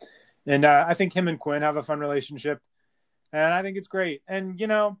come. And I think him and Quinn have a fun relationship, and I think it's great. And,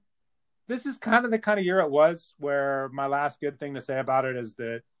 this is kind of the kind of year it was where my last good thing to say about it is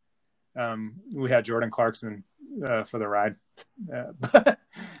that we had Jordan Clarkson for the ride. But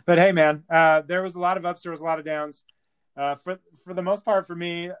hey, man, there was a lot of ups, there was a lot of downs. For the most part, for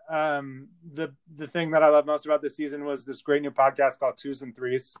me, the thing that I love most about this season was this great new podcast called Twos and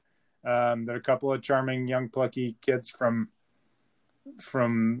Threes. That a couple of charming young plucky kids from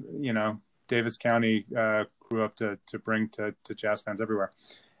Davis County grew up to bring to Jazz fans everywhere.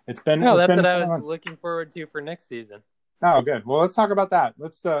 That's what I was looking forward to for next season. Oh, good. Well, let's talk about that.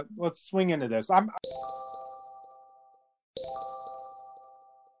 Let's swing into this.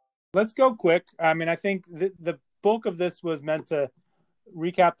 Let's go quick. I mean, I think the bulk of this was meant to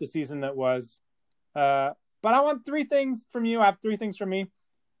recap the season that was. But I want three things from you. I have three things from me,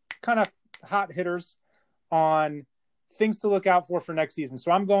 kind of hot hitters on things to look out for next season.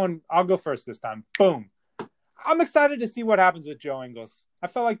 So I'll go first this time. Boom. I'm excited to see what happens with Joe Ingles. I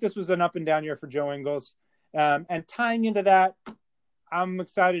felt like this was an up and down year for Joe Ingles. And tying into that, I'm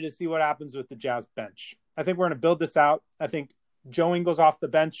excited to see what happens with the Jazz bench. I think we're going to build this out. I think Joe Ingles off the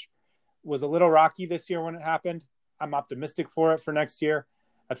bench was a little rocky this year when it happened. I'm optimistic for it for next year.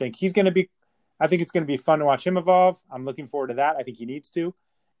 I think it's going to be fun to watch him evolve. I'm looking forward to that. I think he needs to.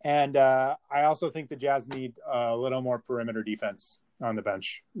 And I also think the Jazz need a little more perimeter defense on the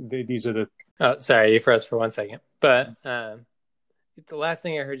bench. These are the... Oh, sorry, you froze for 1 second. But the last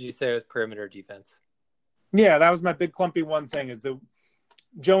thing I heard you say was perimeter defense. Yeah, that was my big clumpy one thing, is the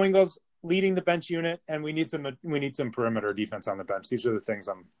Joe Ingles leading the bench unit, and we need some perimeter defense on the bench. These are the things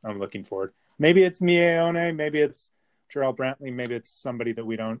I'm looking forward. Maybe it's Mie One, maybe it's Jarrell Brantley, maybe it's somebody that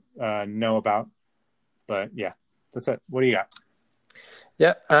we don't know about. But yeah, that's it. What do you got?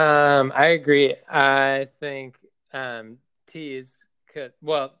 Yep, I agree. I think Tease could.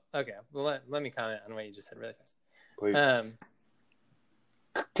 Well, okay. Well, let me comment on what you just said really fast. Please.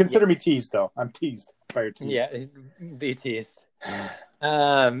 Consider me teased, though. I'm teased by your tease. Yeah, be teased.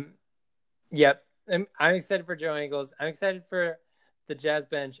 Yep. I'm excited for Joe Ingles. I'm excited for the Jazz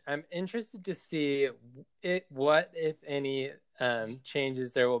bench. I'm interested to see what, if any,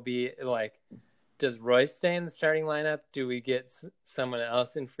 changes there will be. Like, does Royce stay in the starting lineup? Do we get someone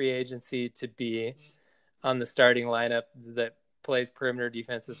else in free agency to be on the starting lineup that plays perimeter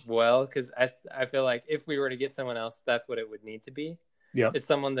defense as well? Because I feel like if we were to get someone else, that's what it would need to be. Yeah, it's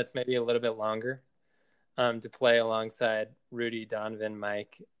someone that's maybe a little bit longer to play alongside Rudy, Donovan,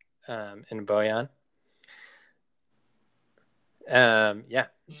 Mike, and Bojan. Yeah,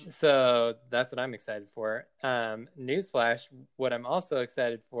 so that's what I'm excited for. Newsflash, what I'm also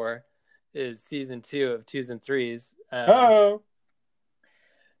excited for is season 2 of 2s and 3s.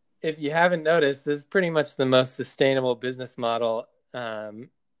 If you haven't noticed, this is pretty much the most sustainable business model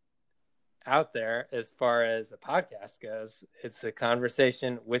out there as far as a podcast goes. It's a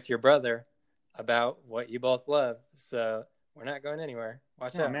conversation with your brother about what you both love. So we're not going anywhere.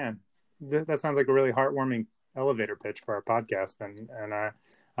 Watch out. Man, that sounds like a really heartwarming elevator pitch for our podcast, and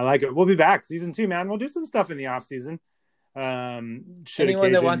I like it. We'll be back season 2, man. We'll do some stuff in the off season.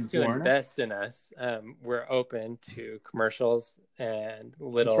 Anyone that wants to invest in us, we're open to commercials and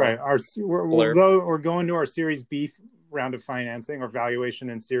little. That's right. We're going to our Series B round of financing. Or valuation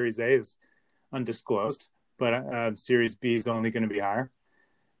in Series A is undisclosed, but Series B is only going to be higher.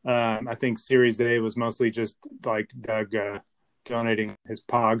 I think Series A was mostly just like Doug donating his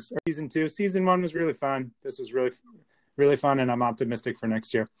pogs. Season 2, season 1 was really fun. This was really, really fun, and I'm optimistic for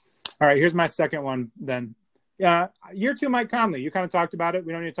next year. All right, here's my second one then. Year 2, Mike Conley. You kind of talked about it.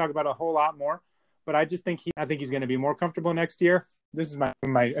 We don't need to talk about a whole lot more, but I just think he's going to be more comfortable next year. This is my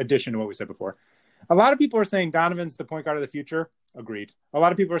addition to what we said before. A lot of people are saying Donovan's the point guard of the future. Agreed. A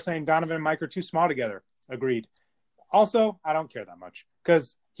lot of people are saying Donovan and Mike are too small together. Agreed. Also, I don't care that much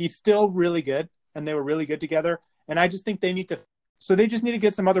because he's still really good, and they were really good together. And I just think they need to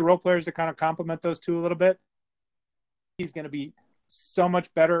get some other role players to kind of complement those two a little bit. He's going to be so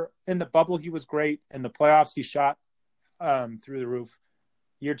much better. In the bubble, he was great. In the playoffs, he shot through the roof.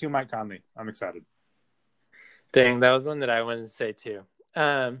 Year 2, Mike Conley. I'm excited. Dang, that was one that I wanted to say too.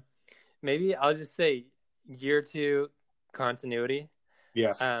 Maybe I'll just say year 2 continuity.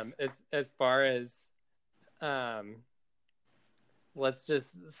 Yes. As far as let's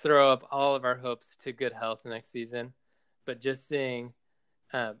just throw up all of our hopes to good health next season. But just seeing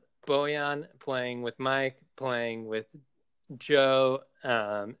Bojan playing with Mike, playing with Joe,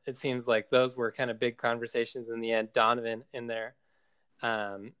 it seems like those were kind of big conversations in the end. Donovan in there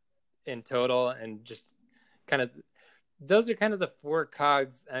in total, and just kind of those are kind of the 4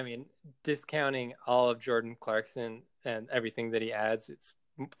 cogs. I mean, discounting all of Jordan Clarkson and everything that he adds, it's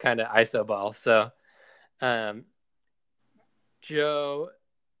kind of iso ball. So Joe,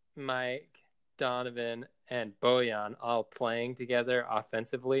 Mike, Donovan, and Bojan all playing together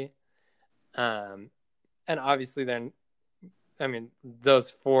offensively. And obviously then, I mean,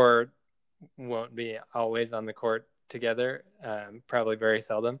 those 4 won't be always on the court together, probably very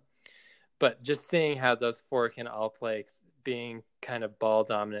seldom. But just seeing how those 4 can all play, being kind of ball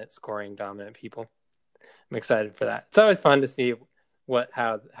dominant, scoring dominant people, I'm excited for that. It's always fun to see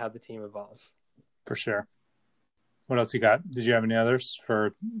how the team evolves. For sure. What else you got? Did you have any others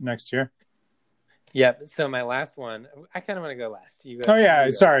for next year? Yeah. So my last one, I kind of want to go last.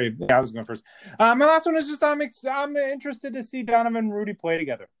 Sorry. Yeah, I was going first. My last one is just I'm interested to see Donovan and Rudy play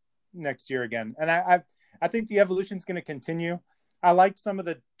together next year again, and I think the evolution is going to continue. I liked some of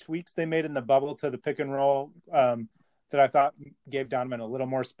the tweaks they made in the bubble to the pick and roll that I thought gave Donovan a little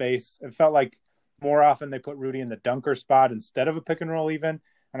more space. It felt like more often they put Rudy in the dunker spot instead of a pick and roll even,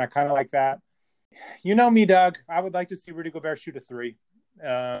 and I kind of like that. You know me, Doug. I would like to see Rudy Gobert shoot a 3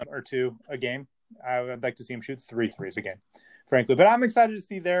 or 2 a game. I would like to see him shoot 3 threes a game, frankly. But I'm excited to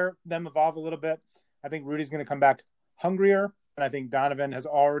see them evolve a little bit. I think Rudy's going to come back hungrier, and I think Donovan has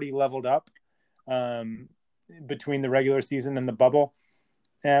already leveled up between the regular season and the bubble.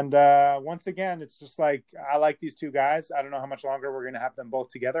 And once again, it's just like I like these 2 guys. I don't know how much longer we're going to have them both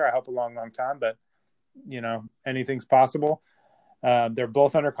together. I hope a long, long time, but anything's possible. They're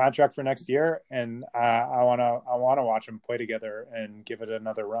both under contract for next year, and I want to watch them play together and give it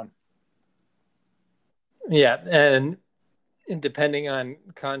another run. Yeah, and depending on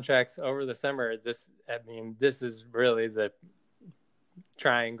contracts over the summer, this is really the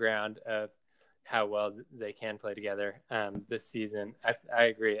trying ground of how well they can play together this season. I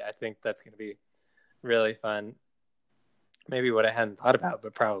agree. I think that's going to be really fun. Maybe what I hadn't thought about,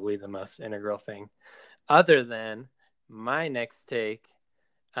 but probably the most integral thing. Other than my next take,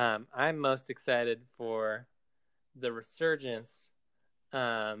 I'm most excited for the resurgence.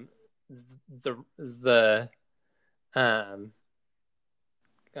 Oh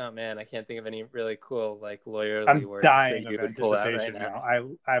man, I can't think of any really cool like lawyerly I'm words dying that you of would pull out right anticipation now.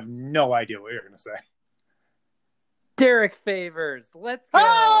 I have no idea what you're going to say. Derek Favors, let's go.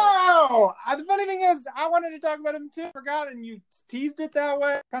 Oh, the funny thing is, I wanted to talk about him too. Forgot, and you teased it that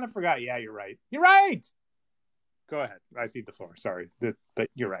way. Kind of forgot. Yeah, you're right. You're right. Go ahead. I cede the floor. Sorry, but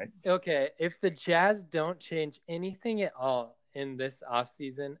you're right. Okay, if the Jazz don't change anything at all in this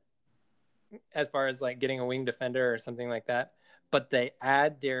offseason, as far as like getting a wing defender or something like that, but they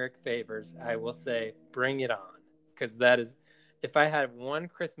add Derek Favors, I will say bring it on. Because that is, if I had one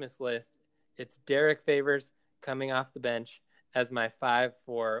Christmas list, it's Derek Favors coming off the bench as my 5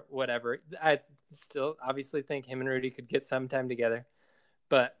 for whatever. I still obviously think him and Rudy could get some time together,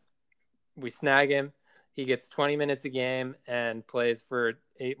 but we snag him. He gets 20 minutes a game and plays for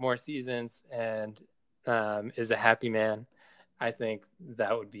 8 more seasons and is a happy man. I think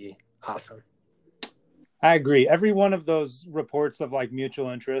that would be awesome. I agree. Every one of those reports of like mutual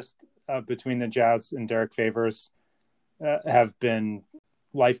interest between the Jazz and Derek Favors have been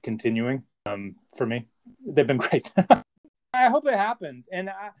life continuing for me. They've been great. I hope it happens.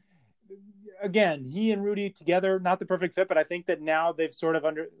 And again, he and Rudy together, not the perfect fit, but I think that now they've sort of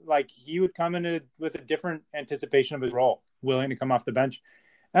he would come in with a different anticipation of his role, willing to come off the bench.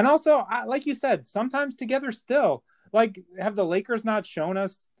 And also, like you said, sometimes together still. Like, have the Lakers not shown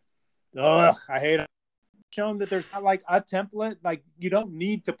us? I hate it. Shown that there's not like a template. Like, you don't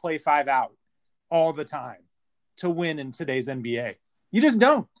need to play 5 out all the time to win in today's NBA. You just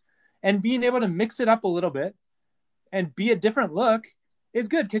don't. And being able to mix it up a little bit and be a different look is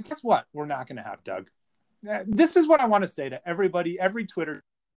good. Because guess what? We're not going to have Doug. This is what I want to say to everybody, every Twitter.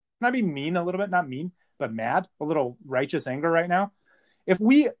 Can I be mean a little bit? Not mean, but mad. A little righteous anger right now. If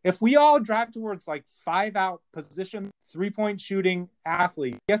we all drive towards like 5 out position, 3-point shooting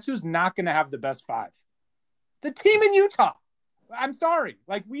athlete, guess who's not going to have the best 5? The team in Utah. I'm sorry.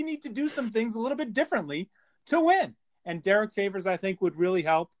 Like, we need to do some things a little bit differently to win. And Derek Favors, I think, would really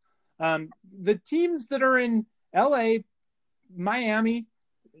help. The teams that are in LA, Miami,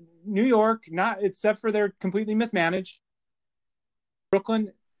 New York, not except for they're completely mismanaged.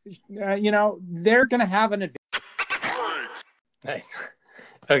 Brooklyn, they're going to have an advantage. Nice.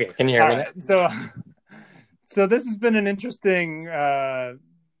 Okay, can you hear me? Right. So this has been an interesting. The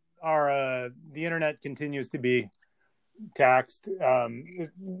internet continues to be taxed.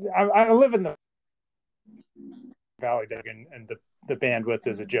 I live in the Valley, and the bandwidth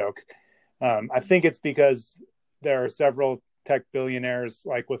is a joke. I think it's because there are several tech billionaires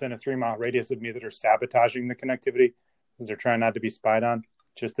like within a 3-mile radius of me that are sabotaging the connectivity because they're trying not to be spied on.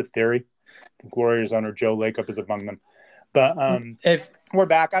 Just a theory. I think Warriors owner Joe Lacob is among them. But if we're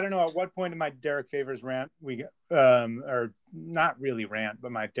back, I don't know at what point in my Derek Favors rant or not really rant,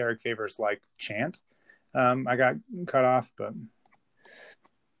 but my Derek Favors like chant, I got cut off, but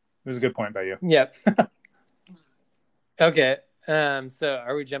it was a good point by you. Yep. Okay. So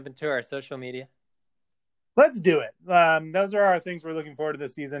are we jumping to our social media? Let's do it. Those are our things we're looking forward to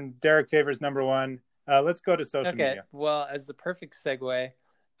this season. Derek Favors number 1. Let's go to social media. Okay. Well, as the perfect segue,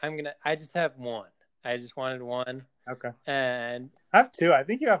 I just have one. I just wanted one. Okay. And I have 2. I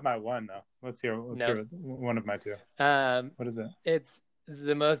think you have my 1 though. Let's hear one of my 2. What is it? It's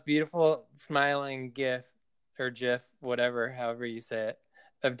the most beautiful smiling GIF or GIF, however you say it,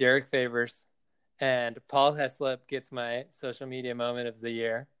 of Derek Favors. And Paul Heslop gets my social media moment of the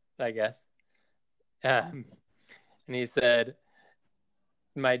year, I guess. And he said,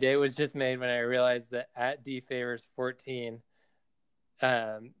 "My day was just made when I realized that at DFavors14,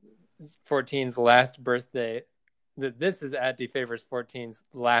 14's last birthday, that this is at DFavors14's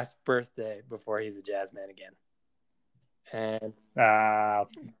last birthday before he's a Jazz man again." And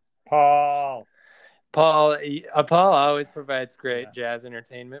Paul always provides great Jazz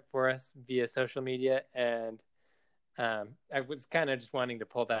entertainment for us via social media, and I was kind of just wanting to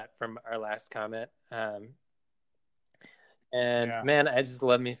pull that from our last comment. Man, I just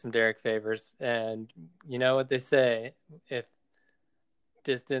love me some Derek Favors, and you know what they say: if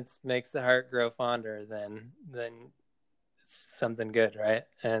distance makes the heart grow fonder, then it's something good, right?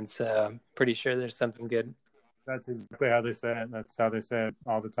 And so I'm pretty sure there's something good. That's exactly how they say it. That's how they say it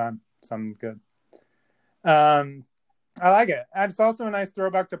all the time. Something good. I like it. And it's also a nice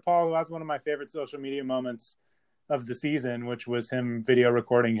throwback to Paul, who has one of my favorite social media moments of the season, which was him video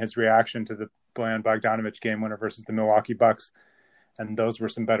recording his reaction to the Bojan Bogdanovic game winner versus the Milwaukee Bucks. And those were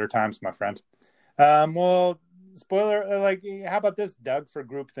some better times, my friend. Well, spoiler, like, how about this, Doug, for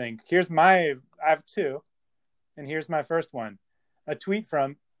groupthink? I have two, and here's my first one. A tweet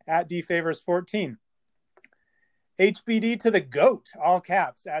from @dfavors14. HBD to the GOAT, all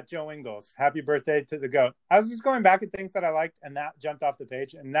caps, @Joe Ingles. Happy birthday to the GOAT. I was just going back at things that I liked, and that jumped off the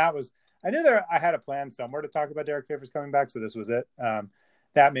page. And that was, I knew I had a plan somewhere to talk about Derek Favors coming back, so this was it.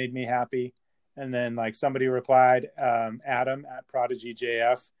 That made me happy. And then, like, somebody replied, Adam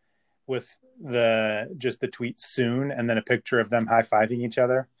 @ProdigyJF, with the tweet soon, and then a picture of them high-fiving each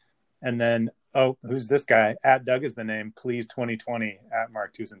other. And then, oh, who's this guy? @Doug is the name. Please 2020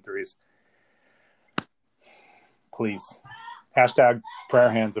 @Mark2s3s. Please. Hashtag prayer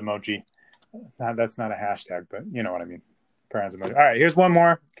hands emoji. That's not a hashtag, but you know what I mean. Prayer hands emoji. All right, here's one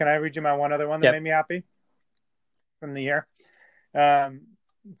more. Can I read you my one other one that made me happy from the year?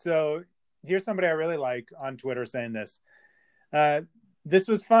 So here's somebody I really like on Twitter saying this. This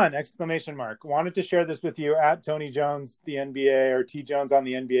was fun! ! Wanted to share this with you @Tony Jones, the NBA, or T Jones on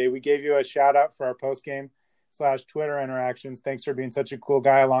the NBA. We gave you a shout out for our post-game/Twitter interactions. Thanks for being such a cool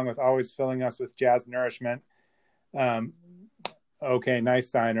guy, along with always filling us with jazz nourishment. Okay, nice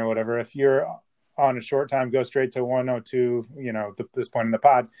sign or whatever. If you're on a short time, go straight to 102, this point in the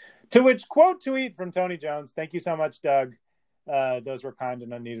pod. To which quote tweet from Tony Jones. Thank you so much, Doug. Those were kind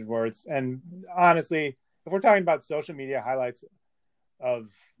and unneeded words. And honestly, if we're talking about social media highlights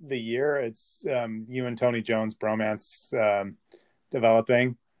of the year, it's you and Tony Jones bromance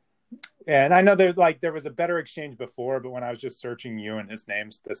developing. And I know there was a better exchange before, but when I was just searching you and his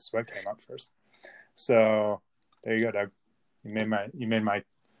names, this is what came up first. So there you go, Doug. You made my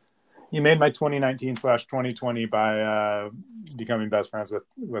 2019/2020 by becoming best friends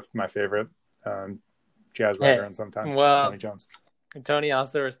with my favorite jazz writer and sometime Tony Jones. Tony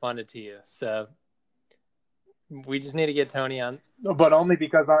also responded to you, so we just need to get Tony on. But only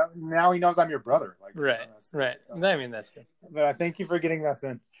because now he knows I'm your brother. Right. I mean, that's good. But I thank you for getting us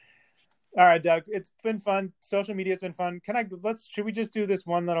in. All right, Doug, it's been fun. Social media has been fun. Should we just do this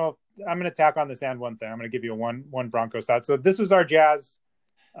one little, I'm going to tack on this and one thing. I'm going to give you one Broncos thought. So this was our Jazz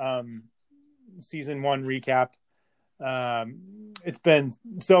season 1 recap. It's been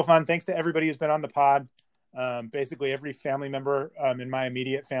so fun. Thanks to everybody who's been on the pod. Basically every family member in my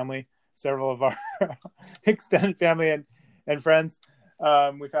immediate family, several of our extended family and friends.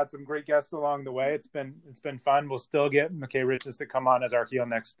 We've had some great guests along the way. It's been fun. We'll still get McKay Riches to come on as our heel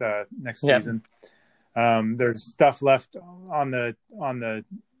next season. There's stuff left on the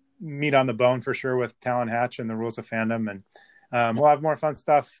meat on the bone for sure with Talon Hatch and the Rules of Fandom, and we'll have more fun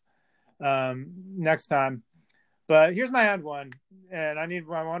stuff next time. But here's my end one, and I need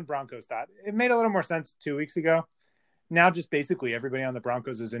my one Broncos thought. It made a little more sense 2 weeks ago. Now just basically everybody on the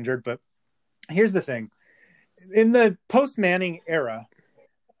Broncos is injured, but here's the thing. In the post-Manning era,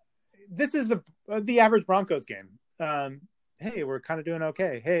 this is the average Broncos game. Hey, we're kind of doing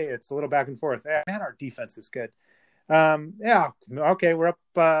okay. Hey, it's a little back and forth. Man, our defense is good. Okay, we're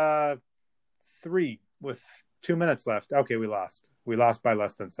up 3 with 2 minutes left. Okay, we lost. We lost by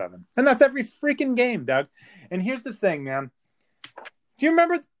less than 7. And that's every freaking game, Doug. And here's the thing, man. Do you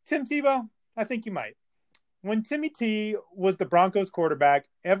remember Tim Tebow? I think you might. When Timmy T was the Broncos quarterback,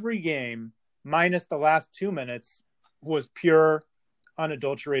 every game minus the last 2 minutes was pure,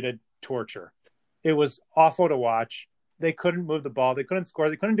 unadulterated torture. It was awful to watch. They couldn't move the ball. They couldn't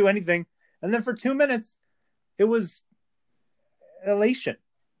score. They couldn't do anything. And then for 2 minutes, it was elation.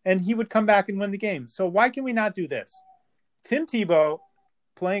 And he would come back and win the game. So why can we not do this? Tim Tebow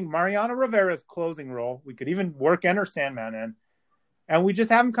playing Mariano Rivera's closing role. We could even work Enter Sandman in. And we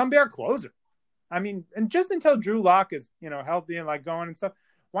just have him come be our closer. I mean, and just until Drew Lock is, healthy and going and stuff,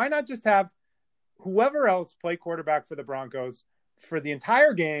 why not just have whoever else play quarterback for the Broncos for the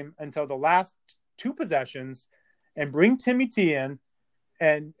entire game until the last 2 possessions and bring Timmy T in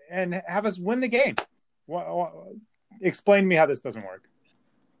and have us win the game? Explain to me how this doesn't work.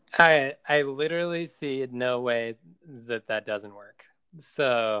 I literally see no way that doesn't work.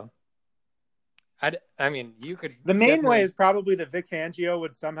 So, I mean, you could. The main way is probably that Vic Fangio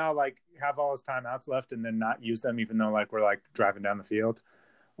would somehow have all his timeouts left and then not use them, even though we're driving down the field.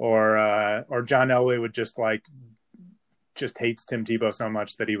 Or John Elway would just hates Tim Tebow so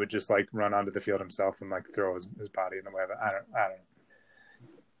much that he would just run onto the field himself and throw his body in the way of it. I don't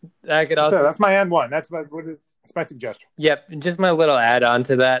know. I could also. So that's my end one. That's my suggestion. Yep. Just my little add on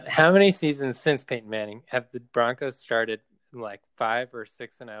to that. How many seasons since Peyton Manning have the Broncos started 5 or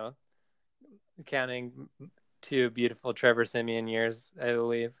 6-0, counting 2 beautiful Trevor Siemian years, I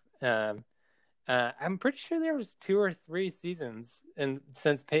believe. I'm pretty sure there was 2 or 3 seasons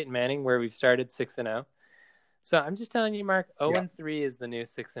since Peyton Manning where we've started 6-0. So I'm just telling you, Mark, 0-3 is the new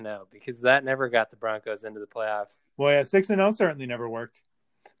 6-0 because that never got the Broncos into the playoffs. Well, yeah, 6-0 certainly never worked.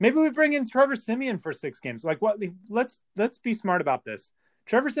 Maybe we bring in Trevor Siemian for 6 games. Like what? Let's be smart about this.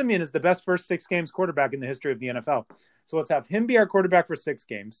 Trevor Siemian is the best first 6 games quarterback in the history of the NFL. So let's have him be our quarterback for 6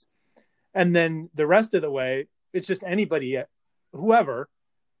 games. And then the rest of the way, it's just anybody, whoever,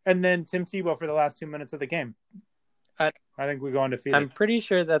 and then Tim Tebow for the last 2 minutes of the game. I think we go undefeated. I'm pretty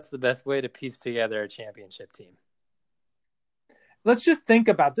sure that's the best way to piece together a championship team. Let's just think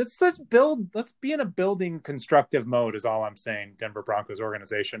about this. Let's be in a building constructive mode is all I'm saying, Denver Broncos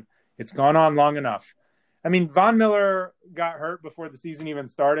organization. It's gone on long enough. I mean, Von Miller got hurt before the season even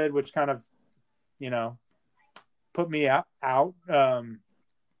started, which kind of, put me out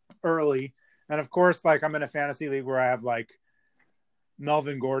early. And of course, like I'm in a fantasy league where I have like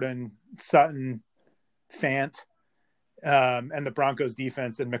Melvin Gordon, Sutton, Fant, and the Broncos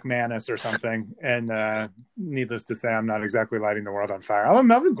defense and McManus or something. And needless to say, I'm not exactly lighting the world on fire. Although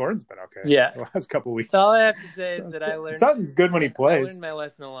Melvin Gordon's been okay. Yeah. The last couple of weeks. All I have to say is that I learned Sutton's good when he plays. I learned my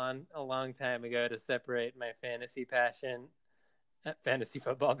lesson a long time ago to separate my fantasy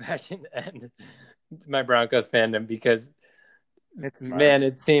football passion, and my Broncos fandom because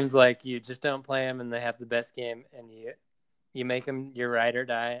it seems like you just don't play them and they have the best game and you make them your ride or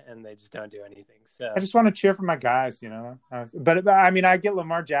die, and they just don't do anything. So I just want to cheer for my guys, But I mean, I get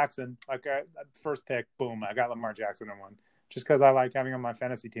Lamar Jackson, like first pick, boom, I got Lamar Jackson in one, just because I like having him on my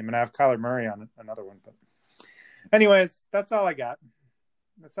fantasy team, and I have Kyler Murray on another one. But anyways, that's all I got.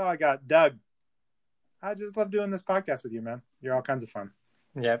 Doug, I just love doing this podcast with you, man. You're all kinds of fun.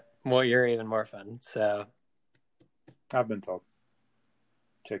 Yep. Well, you're even more fun. So I've been told.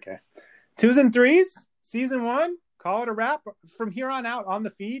 JK. 2s and 3s, season 1. Call it a wrap from here on out on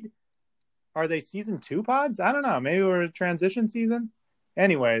the feed. Are they season 2 pods? I don't know. Maybe we're a transition season.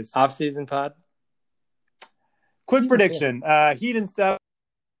 Anyways, off-season pod. Quick prediction: Heat and stuff.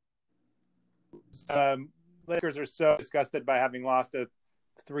 Lakers are so disgusted by having lost a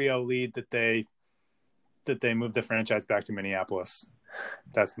 3-0 lead that they moved the franchise back to Minneapolis.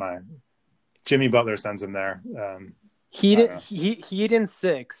 That's mine. Jimmy Butler sends him there. Heat in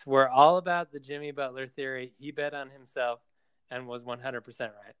 6 were all about the Jimmy Butler theory. He bet on himself and was 100%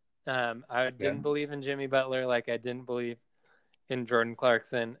 right. I didn't believe in Jimmy Butler like I didn't believe in Jordan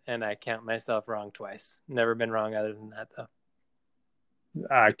Clarkson, and I count myself wrong twice. Never been wrong other than that, though.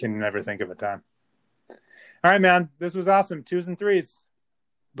 I can never think of a time. All right, man. This was awesome. 2s and 3s.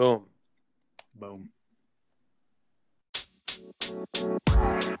 Boom. Boom.